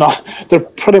they're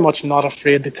pretty much not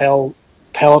afraid to tell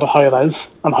it how it is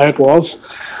and how it was.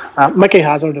 Mickey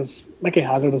Hazard is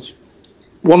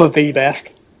one of the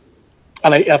best.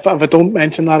 And if I don't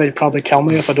mention that, he'd probably kill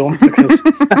me if I don't, because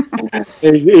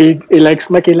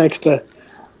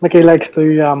Mickey likes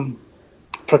to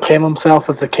proclaim himself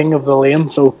as the king of the lane.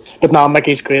 So, but no,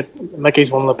 Mickey's great. Mickey's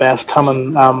one of the best. Him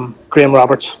and Graham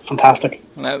Roberts, fantastic.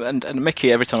 And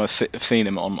Mickey, every time I've seen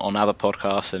him on other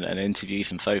podcasts and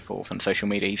interviews and so forth and social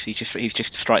media, he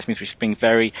just strikes me as just being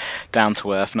very down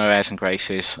to earth, no airs and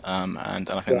graces,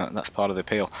 and I think that's part of the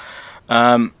appeal.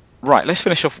 Right, let's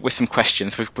finish off with some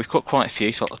questions. We've got quite a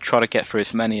few, so I'll try to get through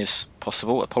as many as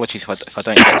possible. Apologies if I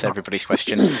don't get to everybody's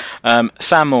question.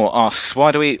 Sam Moore asks,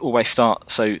 why do we always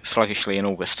start so sluggishly in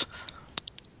August?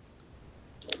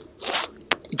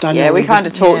 Yeah, we kind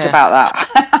of talked about that.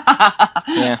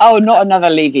 Yeah. Oh, not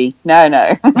another Levy. No.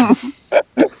 No,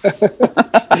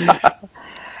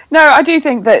 I do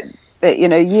think that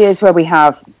years where we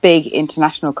have big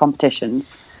international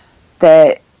competitions,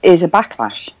 there is a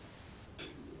backlash.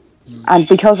 And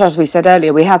because, as we said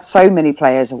earlier, we had so many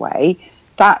players away,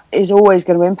 that is always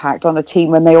going to impact on the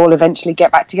team when they all eventually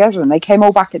get back together. And they came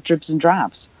all back at dribs and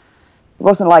drabs. It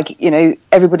wasn't like,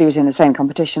 everybody was in the same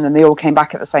competition and they all came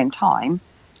back at the same time.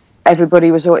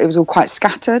 It was all quite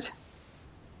scattered.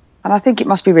 And I think it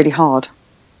must be really hard.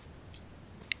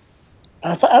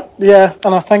 And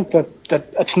I think that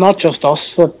it's not just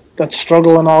us that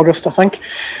struggle in August. I think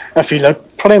if you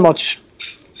look, pretty much,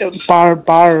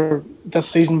 bar this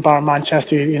season, bar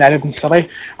Manchester United and City,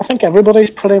 I think everybody's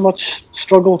pretty much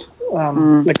struggled.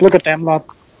 Look at them lot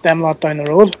down the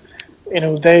road.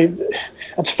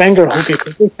 It's finger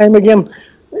hokey time again.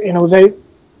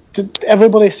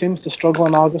 Everybody seems to struggle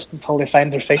in August until they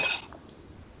find their feet.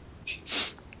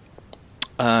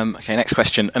 Okay, next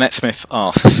question. Annette Smith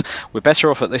asks, we're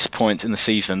better off at this point in the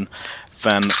season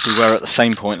than we were at the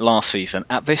same point last season.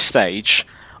 At this stage,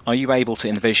 are you able to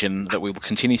envision that we will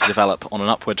continue to develop on an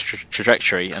upward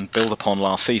trajectory and build upon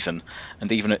last season,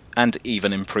 and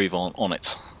even improve on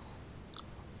it?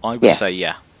 I would say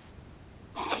yeah.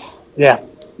 Yeah.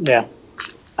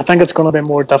 I think it's going to be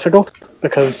more difficult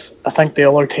because I think the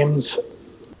other teams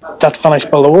that finish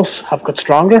below us have got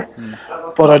stronger.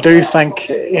 But I do think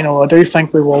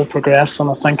we will progress,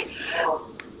 and I think,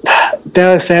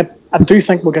 dare I say it, I do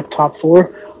think we'll get top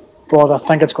 4. But I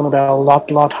think it's going to be a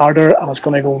lot harder, and it's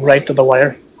going to go right to the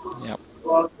wire. Yep.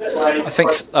 I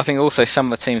think also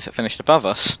some of the teams that finished above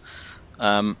us,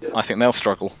 I think they'll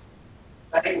struggle.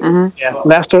 Mm-hmm. Yeah,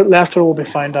 Leicester will be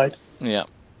found out. Yeah.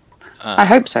 I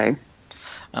hope so.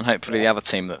 And hopefully the other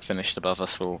team that finished above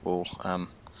us will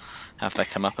have their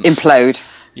come up and implode.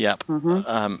 Yep,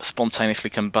 spontaneously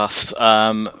combust.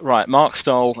 Right, Mark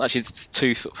Stoll, actually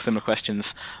two sort of similar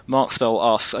questions. Mark Stoll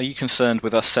asks, are you concerned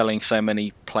with us selling so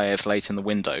many players late in the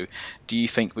window? Do you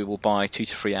think we will buy 2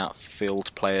 to 3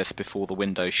 outfield players before the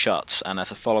window shuts? And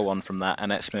as a follow-on from that,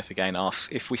 Annette Smith again asks,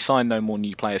 if we sign no more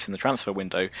new players in the transfer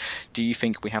window, do you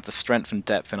think we have the strength and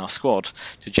depth in our squad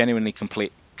to genuinely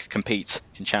compete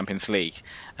in Champions League?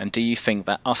 And do you think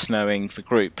that us knowing the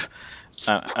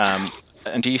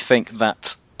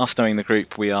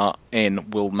group we are in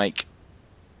will make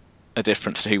a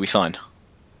difference to who we sign?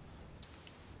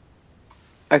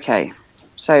 Okay,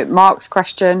 so Mark's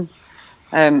question,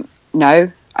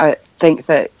 no. I think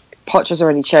that Poch has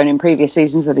already shown in previous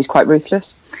seasons that he's quite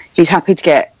ruthless. He's happy to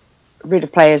get rid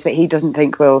of players that he doesn't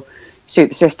think will suit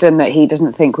the system, that he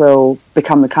doesn't think will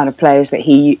become the kind of players that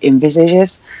he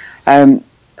envisages.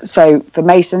 So for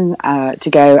Mason to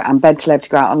go and Ben Taleb to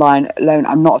go out on loan,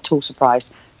 I'm not at all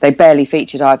surprised. They barely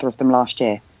featured either of them last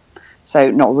year. So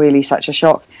not really such a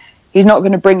shock. He's not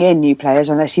going to bring in new players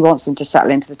unless he wants them to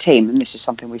settle into the team, and this is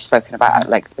something we've spoken about at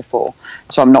length before.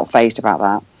 So I'm not fazed about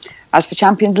that. As for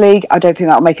Champions League, I don't think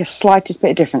that'll make a slightest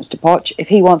bit of difference to Poch. If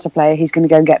he wants a player, he's going to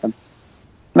go and get them.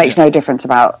 Makes no difference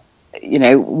about,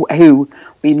 who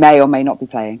we may or may not be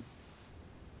playing,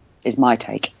 is my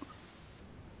take.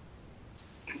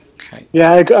 Okay.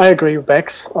 Yeah, I agree with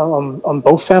Bex on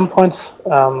both them points.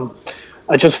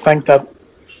 I just think that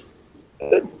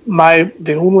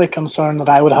the only concern that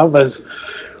I would have is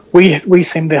we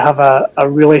seem to have a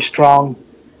really strong,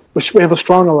 we have a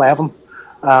strong 11,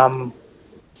 and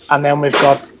then we've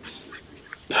got,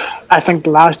 I think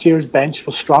last year's bench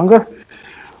was stronger,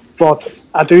 but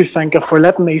I do think if we're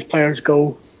letting these players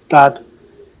go, that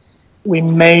we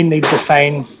may need to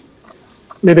sign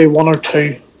maybe 1 or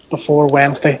 2 before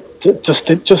Wednesday, just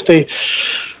to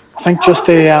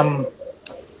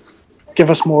give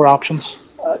us more options,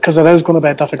 because it is going to be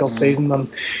a difficult season, and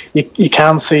you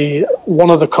can see one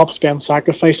of the cups being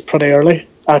sacrificed pretty early.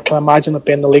 I can imagine it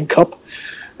being the League Cup.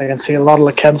 I can see a lot of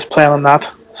the kids playing on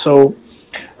that. So,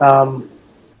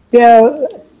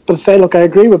 but say, look, I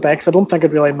agree with Bex. I don't think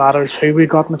it really matters who we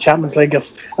got in the Champions League.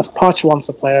 If Poch wants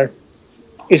a player,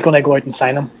 he's going to go out and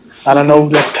sign him. And I know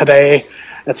that today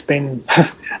it's been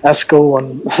Isco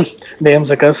and names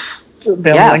like this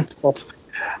being linked, but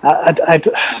I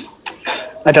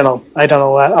don't know.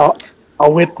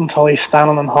 I'll wait until he's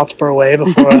standing on Hotspur away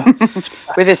before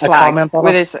with his flag,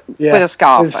 with a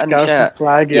scarf and a shirt.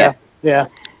 Flag, yeah.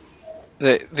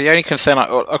 The only concern,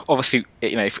 obviously,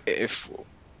 if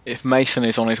Mason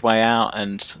is on his way out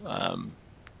and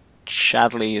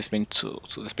Shadley has been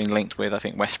linked with, I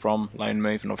think, West Brom loan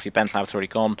move, and obviously Ben Slavin's already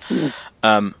gone.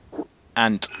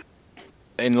 And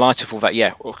in light of all that,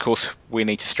 of course, we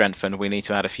need to strengthen. We need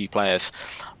to add a few players.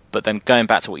 But then going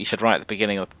back to what you said right at the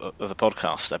beginning of the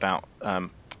podcast about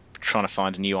trying to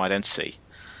find a new identity,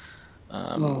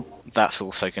 that's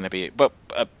also going to be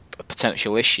a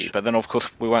potential issue. But then, of course,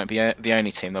 we won't be the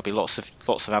only team. There'll be lots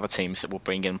of other teams that will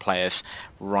bring in players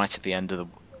right at the end of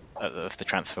the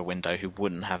transfer window who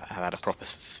wouldn't have had a proper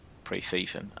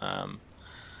pre-season.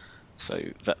 So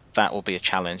that will be a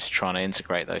challenge, trying to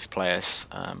integrate those players.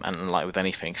 And like with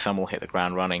anything, some will hit the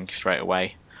ground running straight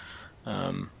away.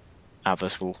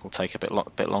 Others will take a bit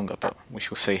longer, but we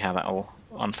shall see how that all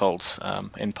unfolds.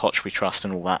 In Poch we trust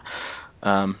and all that.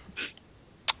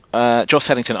 Josh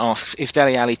Headington asks, is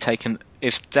Dele Alli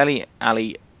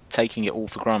taking it all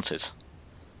for granted?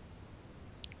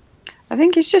 I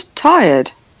think he's just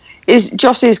tired. Is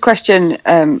Josh's question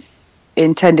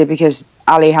intended because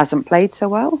Ali hasn't played so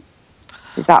well?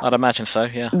 Is that I'd imagine so,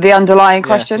 yeah. The underlying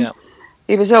question? Yeah.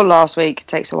 He was ill last week,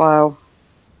 takes a while.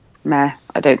 Meh,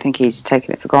 I don't think he's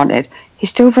taken it for granted. He's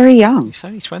still very young. He's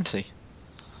only 20.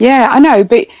 Yeah, I know,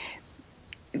 but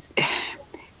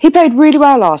he played really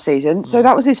well last season, so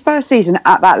that was his first season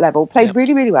at that level. Played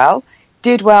really, really well,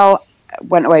 did well,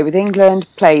 went away with England,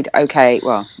 played okay,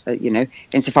 well,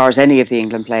 insofar as any of the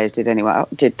England players did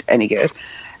any good.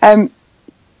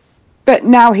 But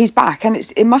now he's back, and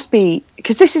it must be,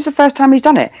 because this is the first time he's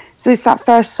done it, so it's that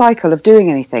first cycle of doing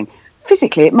anything.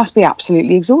 Physically, it must be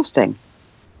absolutely exhausting.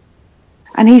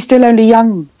 And he's still only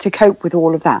young to cope with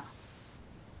all of that.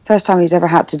 First time he's ever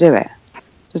had to do it.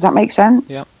 Does that make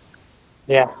sense?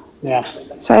 Yeah.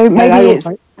 So maybe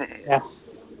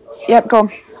Yep, go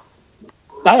on.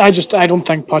 I don't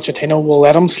think Pochettino will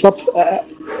let him slip.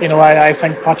 I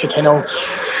think Pochettino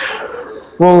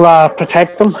will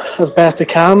protect him as best he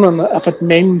can, and if it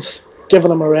means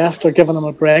giving him a rest or giving him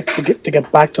a break to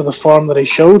get back to the form that he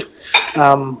showed,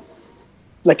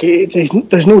 like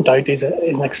there's no doubt he's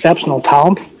an exceptional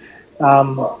talent.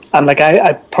 And like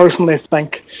I personally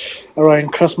think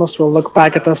around Christmas we'll look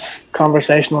back at this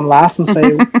conversation and laugh and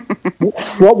say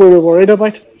what we were worried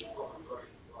about.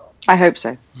 I hope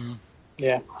so.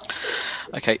 Yeah.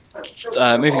 Okay,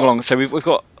 moving along. So we've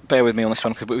got, bear with me on this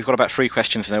one, but we've got about 3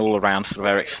 questions and they're all around sort of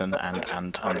Eriksen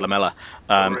and Lamela.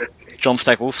 John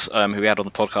Steggles, who we had on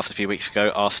the podcast a few weeks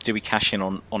ago, asked, do we cash in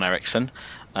on Eriksen?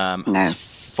 No.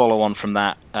 Follow on from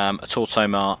that,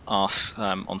 Tortomar asks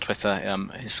on Twitter,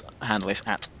 his handle is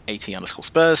at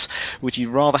 @AT_Spurs, would you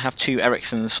rather have 2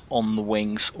 Eriksens on the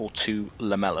wings or 2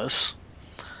 Lamellas?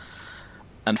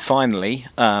 And finally,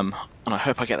 and I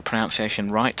hope I get the pronunciation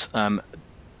right,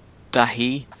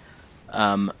 Dahi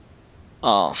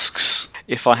asks,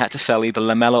 if I had to sell either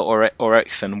Lamela or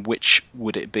Eriksen, which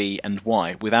would it be and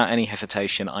why? Without any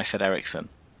hesitation, I said Eriksen.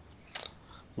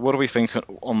 What do we think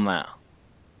on that?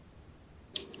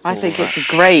 I think it's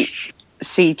a great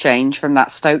sea change from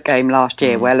that Stoke game last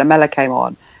year where Lamela came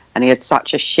on and he had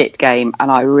such a shit game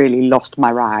and I really lost my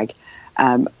rag.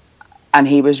 And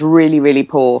he was really, really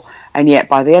poor. And yet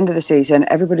by the end of the season,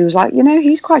 everybody was like,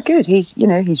 he's quite good. He's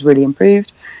really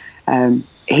improved.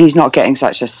 He's not getting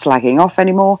such a slagging off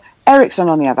anymore. Eriksen,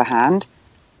 on the other hand,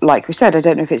 like we said, I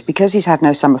don't know if it's because he's had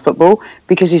no summer football,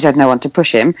 because he's had no one to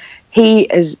push him. He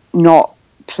is not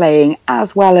playing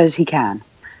as well as he can.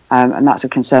 And that's a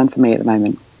concern for me at the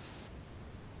moment.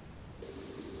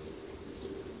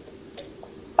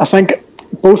 I think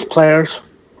both players,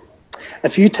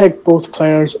 if you take both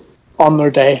players on their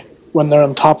day when they're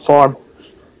in top form,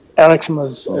 Eriksen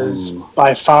is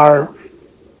by far,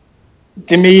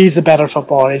 to me, he's the better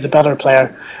footballer, he's a better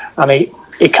player, and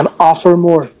he can offer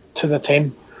more to the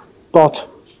team. But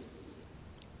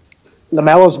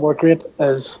Lamela's work rate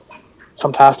is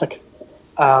fantastic.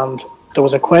 And there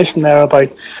was a question there about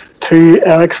 2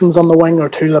 Eriksens on the wing or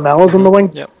 2 Lamellas on the wing.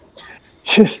 Yep.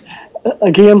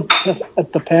 Again,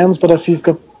 it depends, but if you've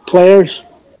got players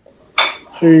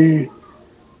who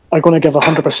are going to give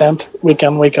 100% week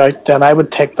in, week out, then I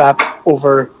would take that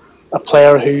over a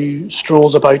player who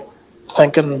strolls about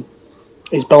thinking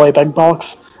he's Billy Big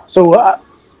Box. So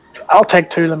I'll take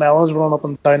 2 Lamellas running up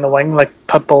and down the wing like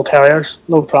pit bull terriers,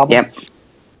 no problem. Yep.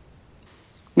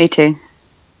 Me too.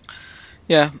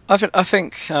 Yeah, I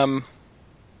think I'm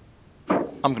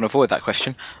going to avoid that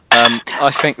question. I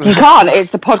think you can't. It's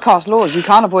the podcast laws. You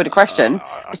can't avoid a question,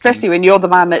 especially when you're the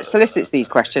man that solicits these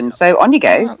questions. So on you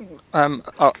go.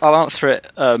 I'll answer it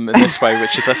in this way,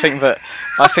 which is I think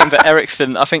that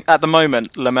Eriksen. I think at the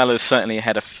moment Lamela is certainly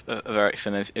ahead of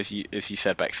Eriksen, as you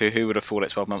said, Beck. So who would have thought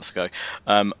it 12 months ago?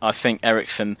 I think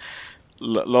Eriksen.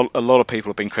 A lot of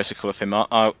people have been critical of him.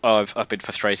 I've been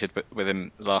frustrated with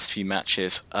him the last few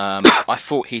matches. I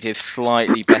thought he did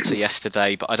slightly better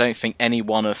yesterday, but I don't think any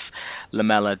one of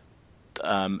Lamela,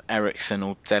 Eriksen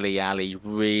or Dele Alli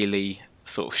really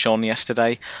sort of shone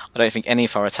yesterday. I don't think any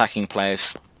of our attacking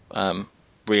players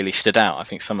really stood out. I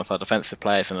think some of our defensive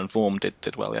players and Inform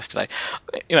did well yesterday.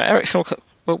 Eriksen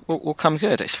will come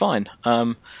good. It's fine.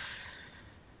 I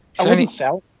wouldn't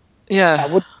sell.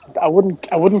 Yeah, I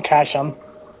wouldn't cash in.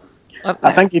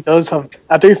 I think he does have.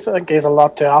 I do think he has a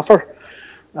lot to offer.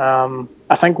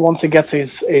 I think once he gets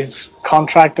his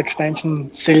contract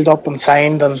extension sealed up and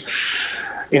signed, and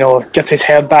gets his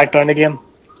head back down again,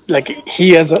 like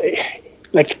he is.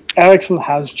 Like Eriksen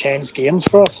has changed games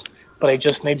for us, but he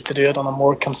just needs to do it on a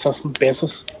more consistent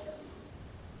basis.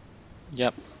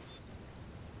 Yep.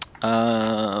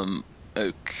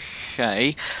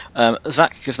 Okay.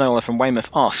 Zach Gaznola from Weymouth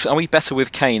asks, are we better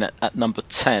with Kane at number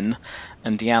 10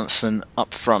 and Janssen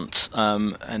up front?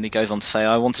 And he goes on to say,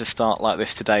 I want to start like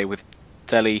this today with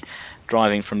Dele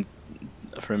driving from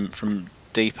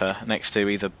deeper next to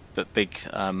either Big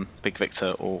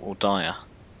Victor or Dyer.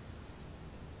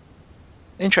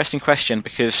 Interesting question,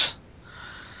 because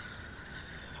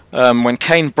when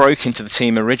Kane broke into the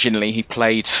team originally, he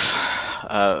played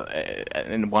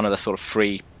in one of the sort of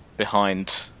 3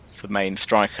 behind the main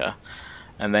striker,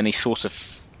 and then he sort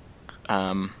of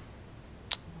I don't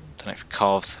know if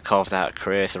carved out a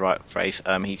career is the right phrase.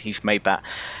 He's made that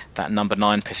number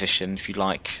 9 position, if you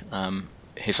like,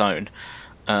 his own.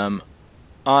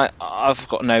 I've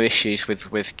got no issues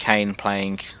with Kane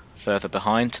playing further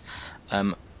behind.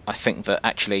 I think that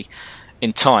actually,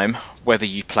 in time, whether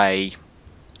you play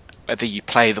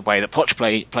the way that Poch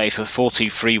plays with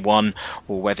 4-2-3-1,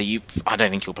 or whether I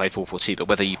don't think you'll play 4-4-2, but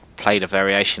whether you played a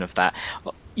variation of that,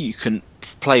 you can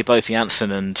play both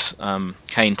Janssen and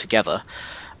Kane together,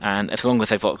 and as long as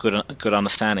they've got good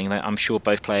understanding, I'm sure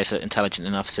both players are intelligent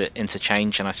enough to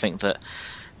interchange, and I think that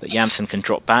Janssen can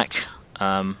drop back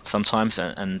sometimes,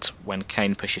 and when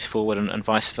Kane pushes forward, and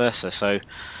vice versa. So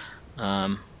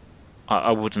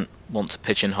I wouldn't want to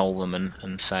pigeonhole them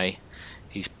and say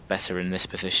he's better in this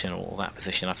position or that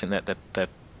position. I think that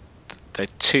they're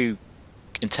two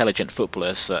intelligent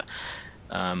footballers that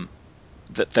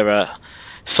there are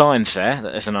signs there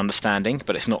that there's an understanding,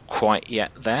 but it's not quite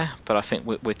yet there. But I think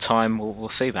with time we'll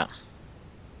see that.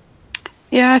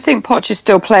 Yeah, I think Poch is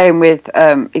still playing with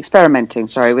experimenting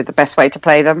with the best way to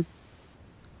play them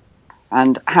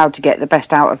and how to get the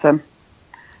best out of them.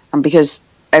 And because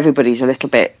everybody's a little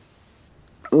bit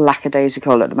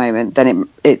lackadaisical at the moment, then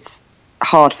it's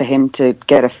hard for him to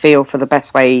get a feel for the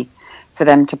best way for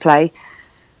them to play.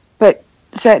 But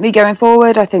certainly going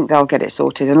forward, I think they'll get it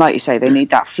sorted. And like you say, they need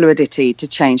that fluidity to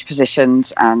change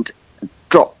positions and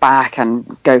drop back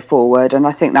and go forward. And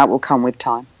I think that will come with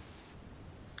time.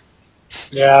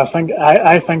 Yeah, I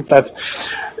think that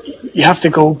you have to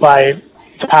go by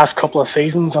the past couple of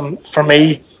seasons, and for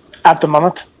me, at the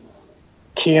minute,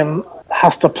 Kane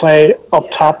has to play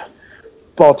up top,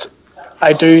 but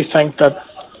I do think that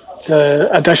the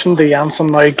addition to Janssen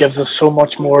now gives us so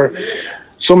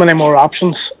many more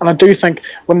options, and I do think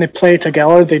when they play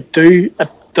together,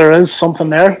 there is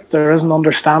something there, there is an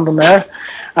understanding there,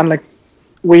 and like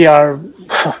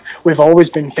we've always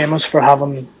been famous for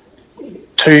having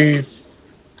two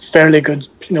fairly good,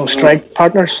 strike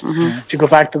partners. Mm-hmm. If you go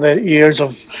back to the years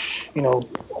of,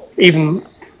 even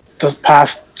the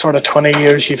past sort of 20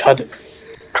 years, you've had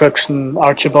Crooks and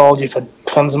Archibald, you've had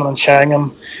Klinsmann and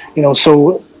Sheringham,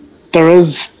 so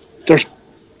there's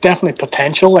definitely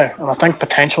potential there, and I think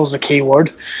potential is the key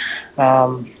word.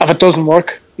 If it doesn't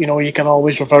work, you can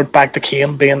always revert back to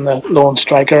Kane being the lone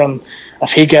striker, and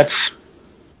if he gets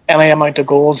any amount of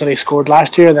goals that he scored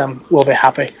last year, then we'll be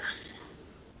happy.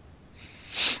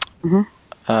 Mm-hmm.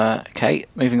 Okay,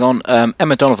 moving on.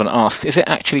 Emma Donovan asks, is it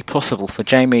actually possible for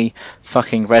Jamie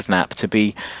fucking Redknapp to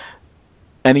be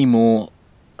any more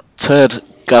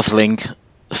turd-guzzling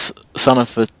son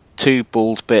of a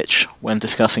two-bald bitch when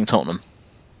discussing Tottenham?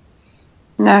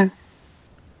 No,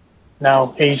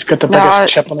 he's got the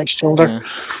biggest chip on his shoulder. Yeah.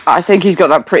 I think he's got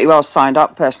that pretty well signed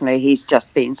up, personally. He's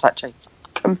just been such a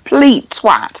complete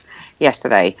twat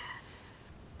yesterday.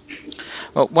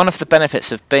 Well, one of the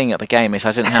benefits of being at the game is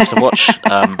I didn't have to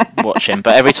watch him,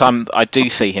 but every time I do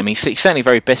see him, he's certainly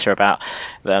very bitter about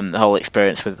the whole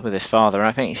experience with his father, and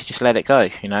I think he should just let it go,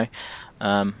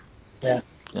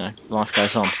 life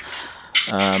goes on.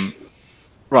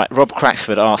 Right, Rob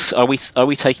Cracksford asks, are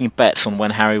we taking bets on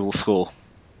when Harry will score?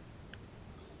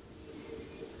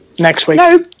 Next week.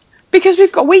 No, because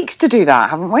we've got weeks to do that,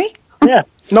 haven't we? Yeah.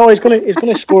 No, he's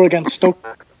gonna score against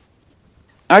Stoke.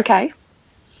 Okay.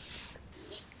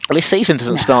 Well, his season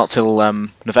doesn't start till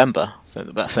November. So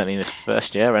that's certainly in his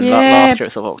first year, and last year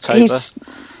it was October.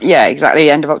 Yeah, exactly,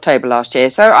 end of October last year.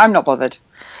 So I'm not bothered.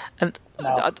 And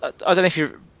I don't know if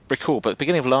you recall, but at the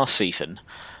beginning of last season,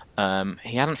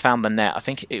 he hadn't found the net. I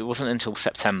think it wasn't until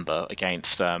September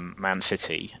against Man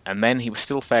City, and then he was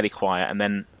still fairly quiet. And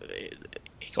then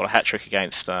he got a hat-trick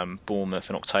against Bournemouth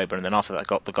in October, and then after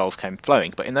that, the goals came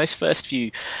flowing. But in those first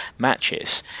few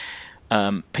matches,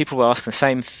 people were asking the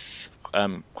same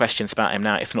questions about him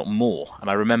now, if not more. And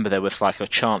I remember there was like a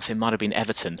chance, it might have been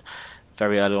Everton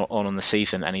very early on in the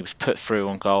season, and he was put through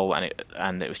on goal,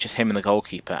 and it was just him and the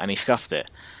goalkeeper, and he scuffed it.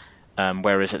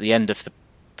 Whereas at the end of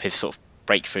his sort of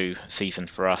breakthrough season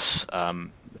for us, the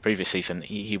previous season,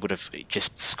 he would have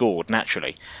just scored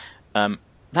naturally.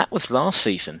 That was last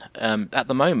season. At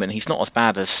the moment, he's not as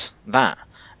bad as that.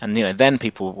 And then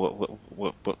people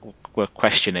were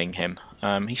questioning him.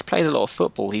 He's played a lot of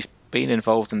football. He's been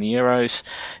involved in the Euros.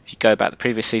 If you go back the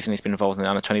previous season, he's been involved in the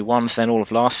under-21s. Then all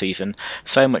of last season,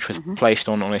 so much was placed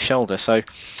on his shoulder. So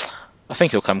I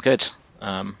think he'll come good.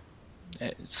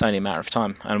 It's only a matter of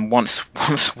time. And once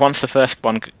the first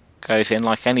one goes in,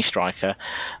 like any striker,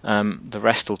 the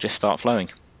rest will just start flowing.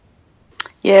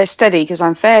 Yeah, steady, because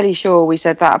I'm fairly sure we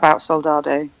said that about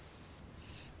Soldado.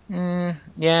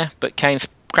 Yeah, but Kane's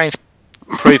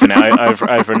proven it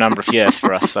over a number of years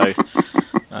for us, so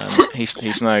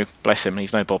he's no, bless him,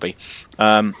 he's no Bobby.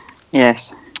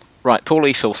 Yes. Right, Paul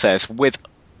Esau says, with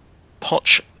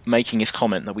Poch making his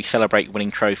comment that we celebrate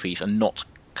winning trophies and not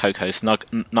Coco's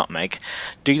nutmeg,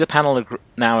 do the panel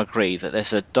now agree that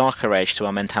there's a darker edge to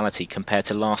our mentality compared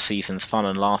to last season's fun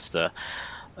and laughter,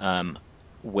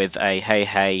 with a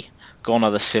hey, gone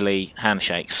are the silly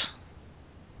handshakes?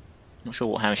 I'm not sure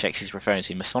what handshakes he's referring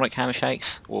to. Masonic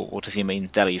handshakes? Or does he mean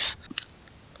Delhi's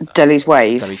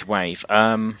wave? Delhi's wave.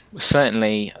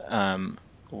 Certainly,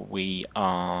 we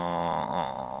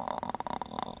are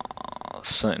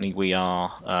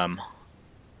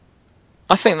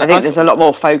I think there's a lot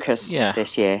more focus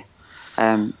this year.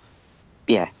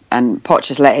 And Poch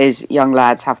has let his young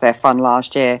lads have their fun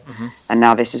last year, and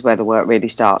now this is where the work really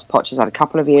starts. Poch has had a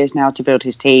couple of years now to build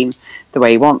his team the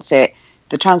way he wants it.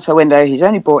 The transfer window, he's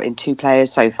only brought in 2 players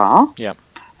so far. Yeah.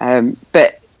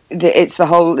 But it's the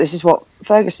whole. This is what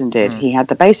Ferguson did. He had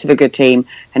the base of a good team,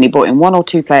 and he brought in 1 or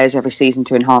 2 players every season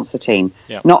to enhance the team.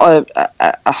 Yeah. Not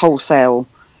a wholesale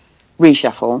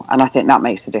reshuffle, and I think that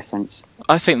makes the difference.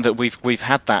 I think that we've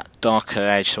had that darker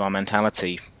edge to our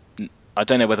mentality. I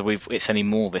don't know whether it's any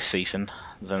more this season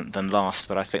than last,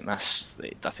 but I think that's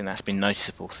been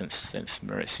noticeable since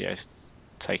Mauricio's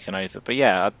taken over. But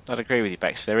yeah, I'd agree with you,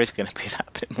 Bex. There is going to be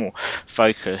that bit more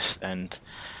focus and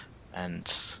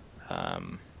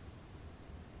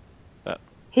but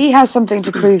he has something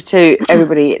to prove to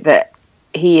everybody that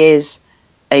he is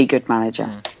a good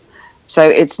manager. So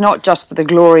it's not just for the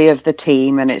glory of the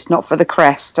team, and it's not for the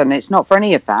crest, and it's not for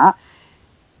any of that.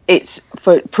 It's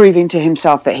for proving to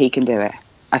himself that he can do it,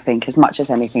 I think, as much as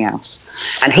anything else.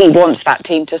 And he wants that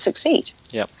team to succeed.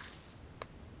 Yep.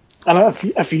 And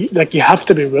if you like, you have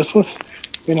to be ruthless.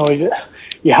 You know,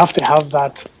 you have to have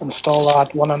that, install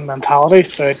that winning mentality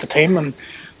throughout the team, and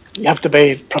you have to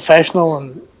be professional.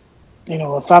 And you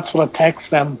know, if that's what it takes,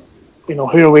 then you know,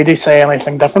 who are we to say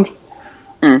anything different?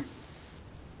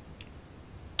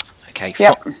 Okay.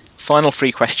 Yep. Final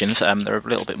 3 questions. They're a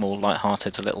little bit more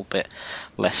light-hearted, a little bit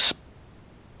less,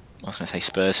 I was going to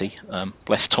say Spursy,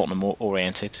 less Tottenham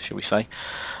oriented, shall we say.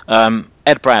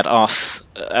 Ed Brad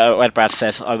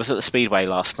says, I was at the Speedway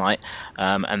last night,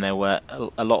 and there were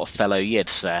a lot of fellow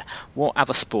Yids there. What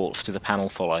other sports do the panel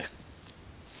follow?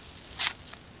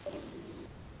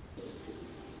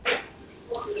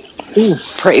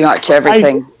 Pretty much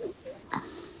everything.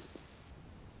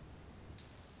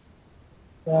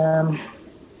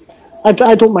 I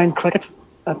don't mind cricket.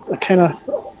 I kind of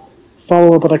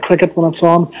follow a bit of cricket when it's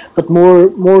on, but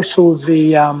more so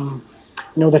the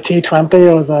the T20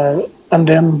 or the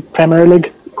Indian Premier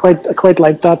League. I quite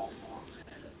like that.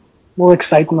 More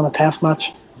exciting than a Test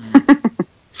match.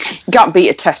 You can't beat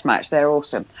a Test match. They're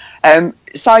awesome.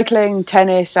 Cycling,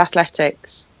 tennis,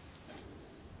 athletics.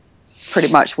 Pretty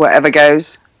much whatever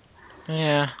goes.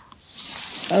 Yeah.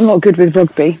 I'm not good with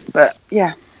rugby, but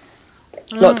yeah.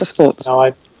 Lots of sports. No,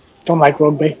 I don't like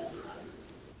rugby.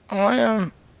 I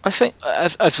think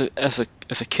as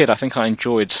a kid, I think I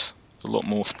enjoyed a lot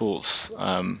more sports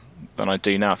than I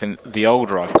do now. I think the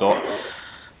older I've got,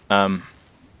 I've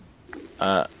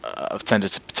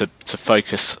tended to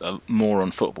focus more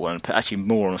on football and actually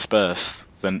more on Spurs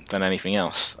than anything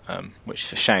else, which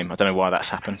is a shame. I don't know why that's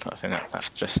happened, but I think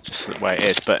that's just the way it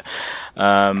is. But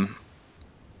I'm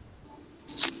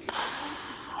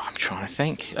trying to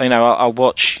think. You know, I'll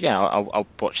watch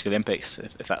the Olympics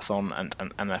if that's on,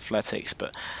 and athletics.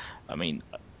 But I mean,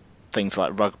 things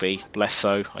like rugby, less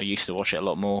so. I used to watch it a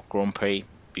lot more. Grand Prix,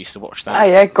 used to watch that. Oh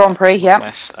yeah, Grand Prix, yeah.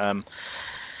 Less.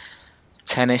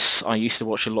 Tennis, I used to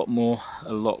watch a lot more,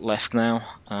 a lot less now.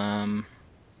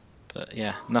 But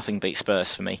yeah, nothing beats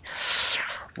Spurs for me.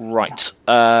 Right.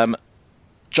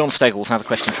 John Steggles, another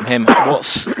question from him.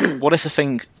 What is the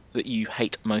thing that you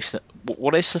hate most?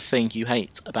 What is the thing you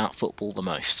hate about football the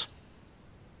most?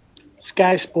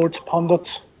 Sky Sports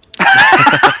pundits.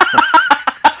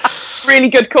 Really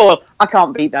good call. I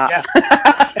can't beat that.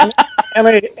 Yeah.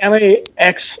 any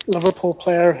ex-Liverpool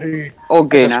player who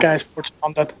is a Sky Sports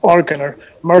pundit or Gunner,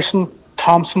 Merson,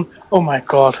 Thompson. Oh my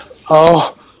God.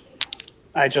 Oh,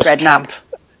 I just can't.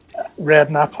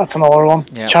 Redknapp. That's another one.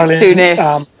 Yeah. Charlie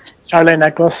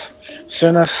Nicholas,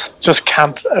 Souness. Just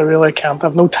can't. I really can't.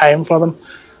 I've no time for them.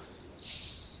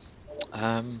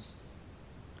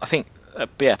 I think,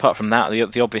 apart from that,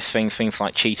 the obvious things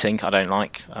like cheating, I don't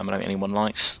like. I don't think anyone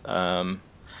likes.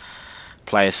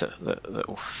 Players that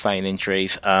will feign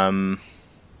injuries.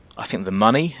 I think the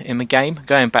money in the game,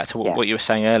 going back to what you were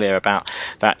saying earlier about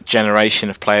that generation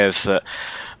of players that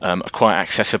are quite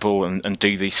accessible and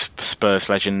do these Spurs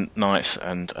legend nights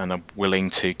and are willing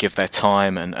to give their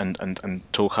time and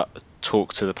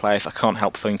talk to the players. I can't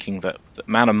help thinking that the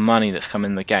amount of money that's come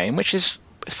in the game, which is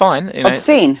fine,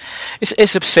 obscene.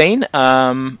 It's obscene.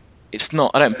 It's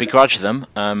not. I don't begrudge them.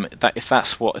 If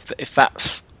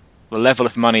that's the level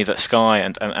of money that Sky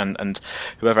and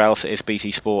whoever else it is,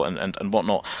 BT Sport and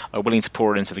whatnot, are willing to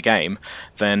pour it into the game,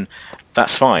 then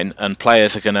that's fine. And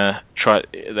players are going to try.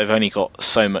 They've only got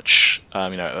so much.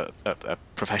 A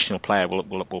professional player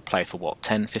will play for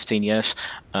 10, 15 years,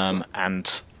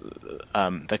 and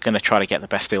they're going to try to get the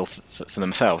best deal for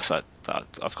themselves. So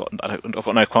I've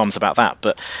got no qualms about that.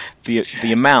 But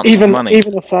the amount of money,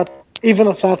 even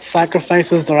if that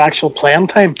sacrifices their actual playing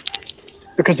time.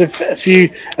 Because if you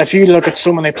look at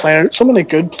so many players, so many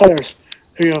good players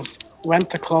who have went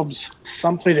to clubs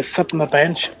simply to sit on the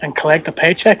bench and collect a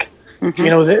paycheck. Mm-hmm. You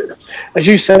know, as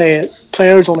you say,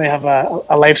 players only have a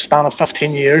lifespan of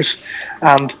 15 years,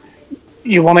 and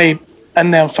you want to,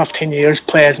 in them 15 years,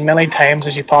 play as many times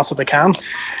as you possibly can,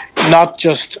 not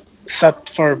just sit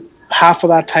for half of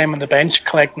that time on the bench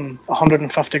collecting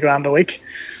 150 grand a week.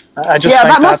 I just think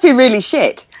that must be really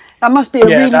shit. That must be a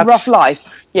really rough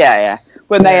life. Yeah.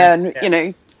 When they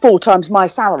earn, 4 times my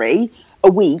salary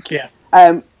a week. Yeah.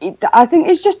 I think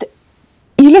it's just,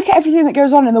 you look at everything that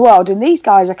goes on in the world, and these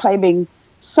guys are claiming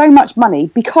so much money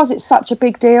because it's such a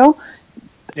big deal.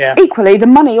 Yeah. Equally, the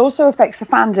money also affects the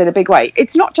fans in a big way.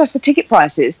 It's not just the ticket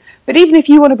prices, but even if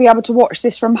you want to be able to watch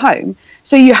this from home,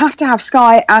 so you have to have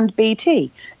Sky and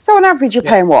BT. So on average, you're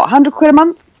paying what, 100 quid a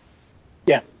month?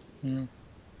 Yeah.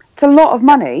 It's a lot of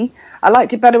money. I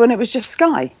liked it better when it was just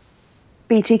Sky.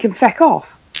 BT can feck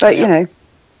off, but I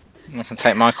can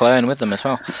take Michael Owen with them as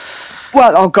well.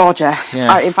 Well, oh god,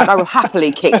 yeah. In fact, I will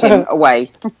happily kick him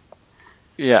away.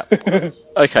 Yeah.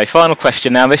 Okay. Final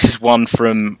question. Now, this is one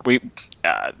from so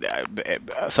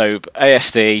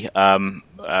ASD,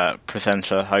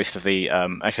 presenter, host of the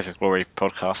Echoes of Glory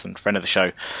podcast, and friend of the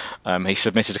show. He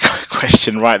submitted a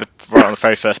question right on the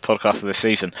very first podcast of this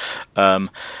season, and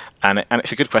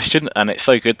it's a good question, and it's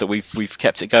so good that we've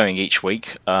kept it going each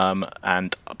week. But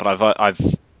I've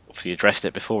obviously addressed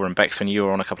it before, and Bex, when you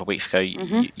were on a couple of weeks ago,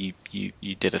 you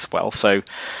did as well. So,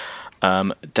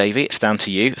 Davey, it's down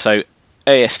to you. So,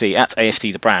 ASD at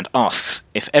ASD the brand asks,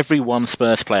 if every one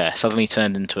Spurs player suddenly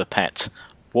turned into a pet,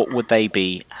 what would they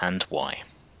be and why?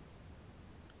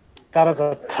 That is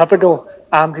a typical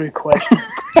Andrew question.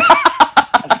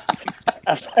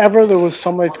 If ever there was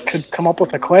somebody that could come up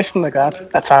with a question like that,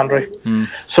 it's Andrew.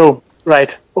 So,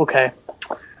 right, okay.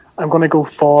 I'm going to go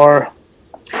for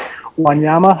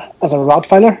Wanyama as a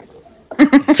Rottweiler.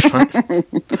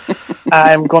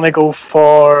 I'm going to go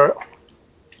for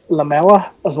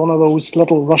Lamela as one of those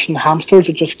little Russian hamsters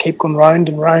that just keep going round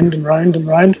and round and round and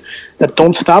round that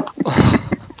don't stop.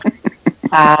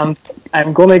 And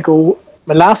I'm going to go,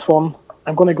 my last one,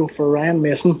 I'm going to go for Ryan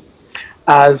Mason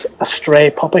as a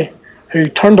stray puppy who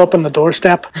turned up on the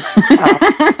doorstep.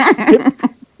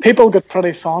 People get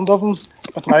pretty fond of him,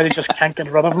 but now they just can't get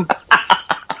rid of him.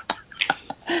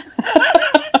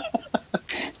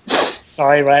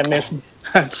 Sorry, Ryan Mason.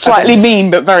 Slightly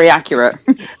mean, but very accurate.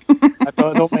 I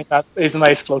don't mean that. He's a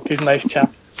nice bloke. He's a nice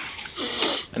chap.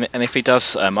 And if he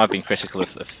does, I've been critical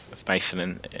of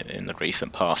Mason in the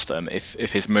recent past.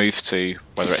 If his move to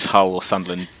whether it's Hull or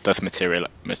Sunderland does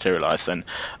materialise, then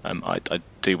I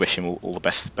do wish him all the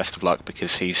best of luck,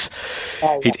 because he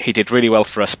did really well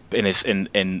for us in the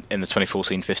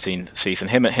 2014-15 season.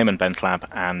 Him and Ben Clabb,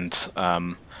 and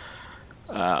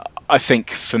I think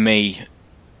for me,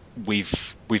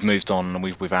 we've moved on and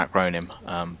we've outgrown him.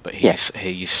 But he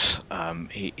was a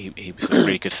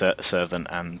really good servant,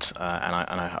 and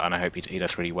I hope he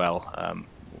does really well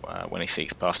when he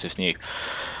seeks pastures new.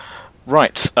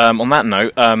 Right. On that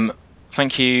note,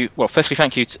 thank you. Well, firstly,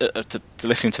 thank you to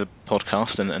listening to the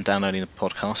podcast and downloading the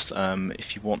podcast.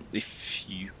 If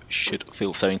you should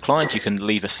feel so inclined, you can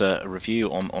leave us a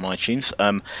review on iTunes.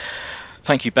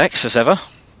 Thank you, Bex, as ever.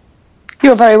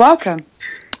 You're very welcome.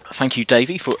 Thank you,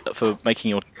 Davey, for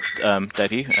making your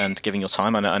debut and giving your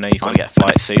time. I know you've got to get a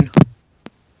flight soon.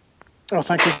 Oh,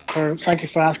 thank you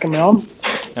for asking me on.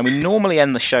 And we normally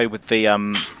end the show with the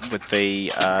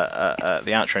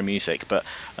outro music, but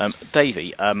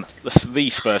Davey, the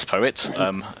Spurs poet,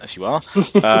 as you are,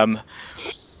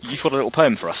 you've got a little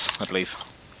poem for us, I believe.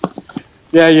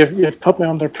 Yeah, you've put me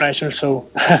under pressure. So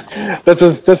this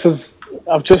is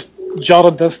I've just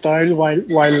jotted this down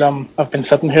while I've been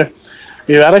sitting here.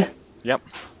 You ready? Yep.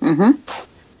 Mm-hmm.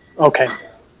 Okay.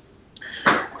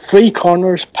 3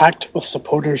 corners packed with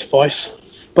supporters' voice,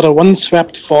 but a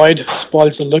windswept void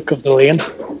spoils the look of the lane.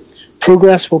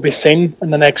 Progress will be seen in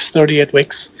the next 38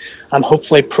 weeks, and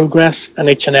hopefully progress in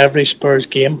each and every Spurs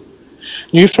game.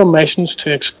 New formations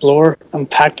to explore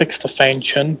and tactics to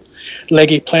fine-tune.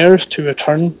 Leggy players to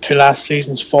return to last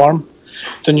season's form.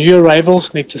 The new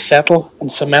arrivals need to settle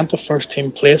and cement a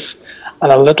first-team place,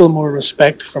 and a little more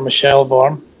respect for Michelle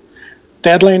Vaughan.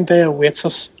 Deadline day awaits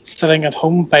us, sitting at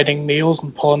home biting nails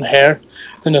and pulling hair.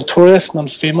 The notorious and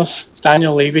infamous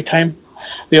Daniel Levy time.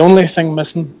 The only thing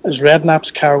missing is Redknapp's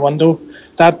car window.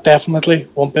 That definitely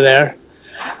won't be there.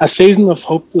 A season of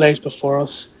hope lays before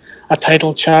us. A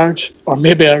title charge, or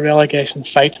maybe a relegation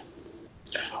fight.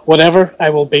 Whatever, I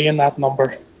will be in that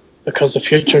number, because the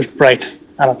future's bright,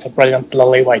 and it's a brilliant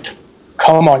lily white.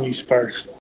 Come on, you Spurs.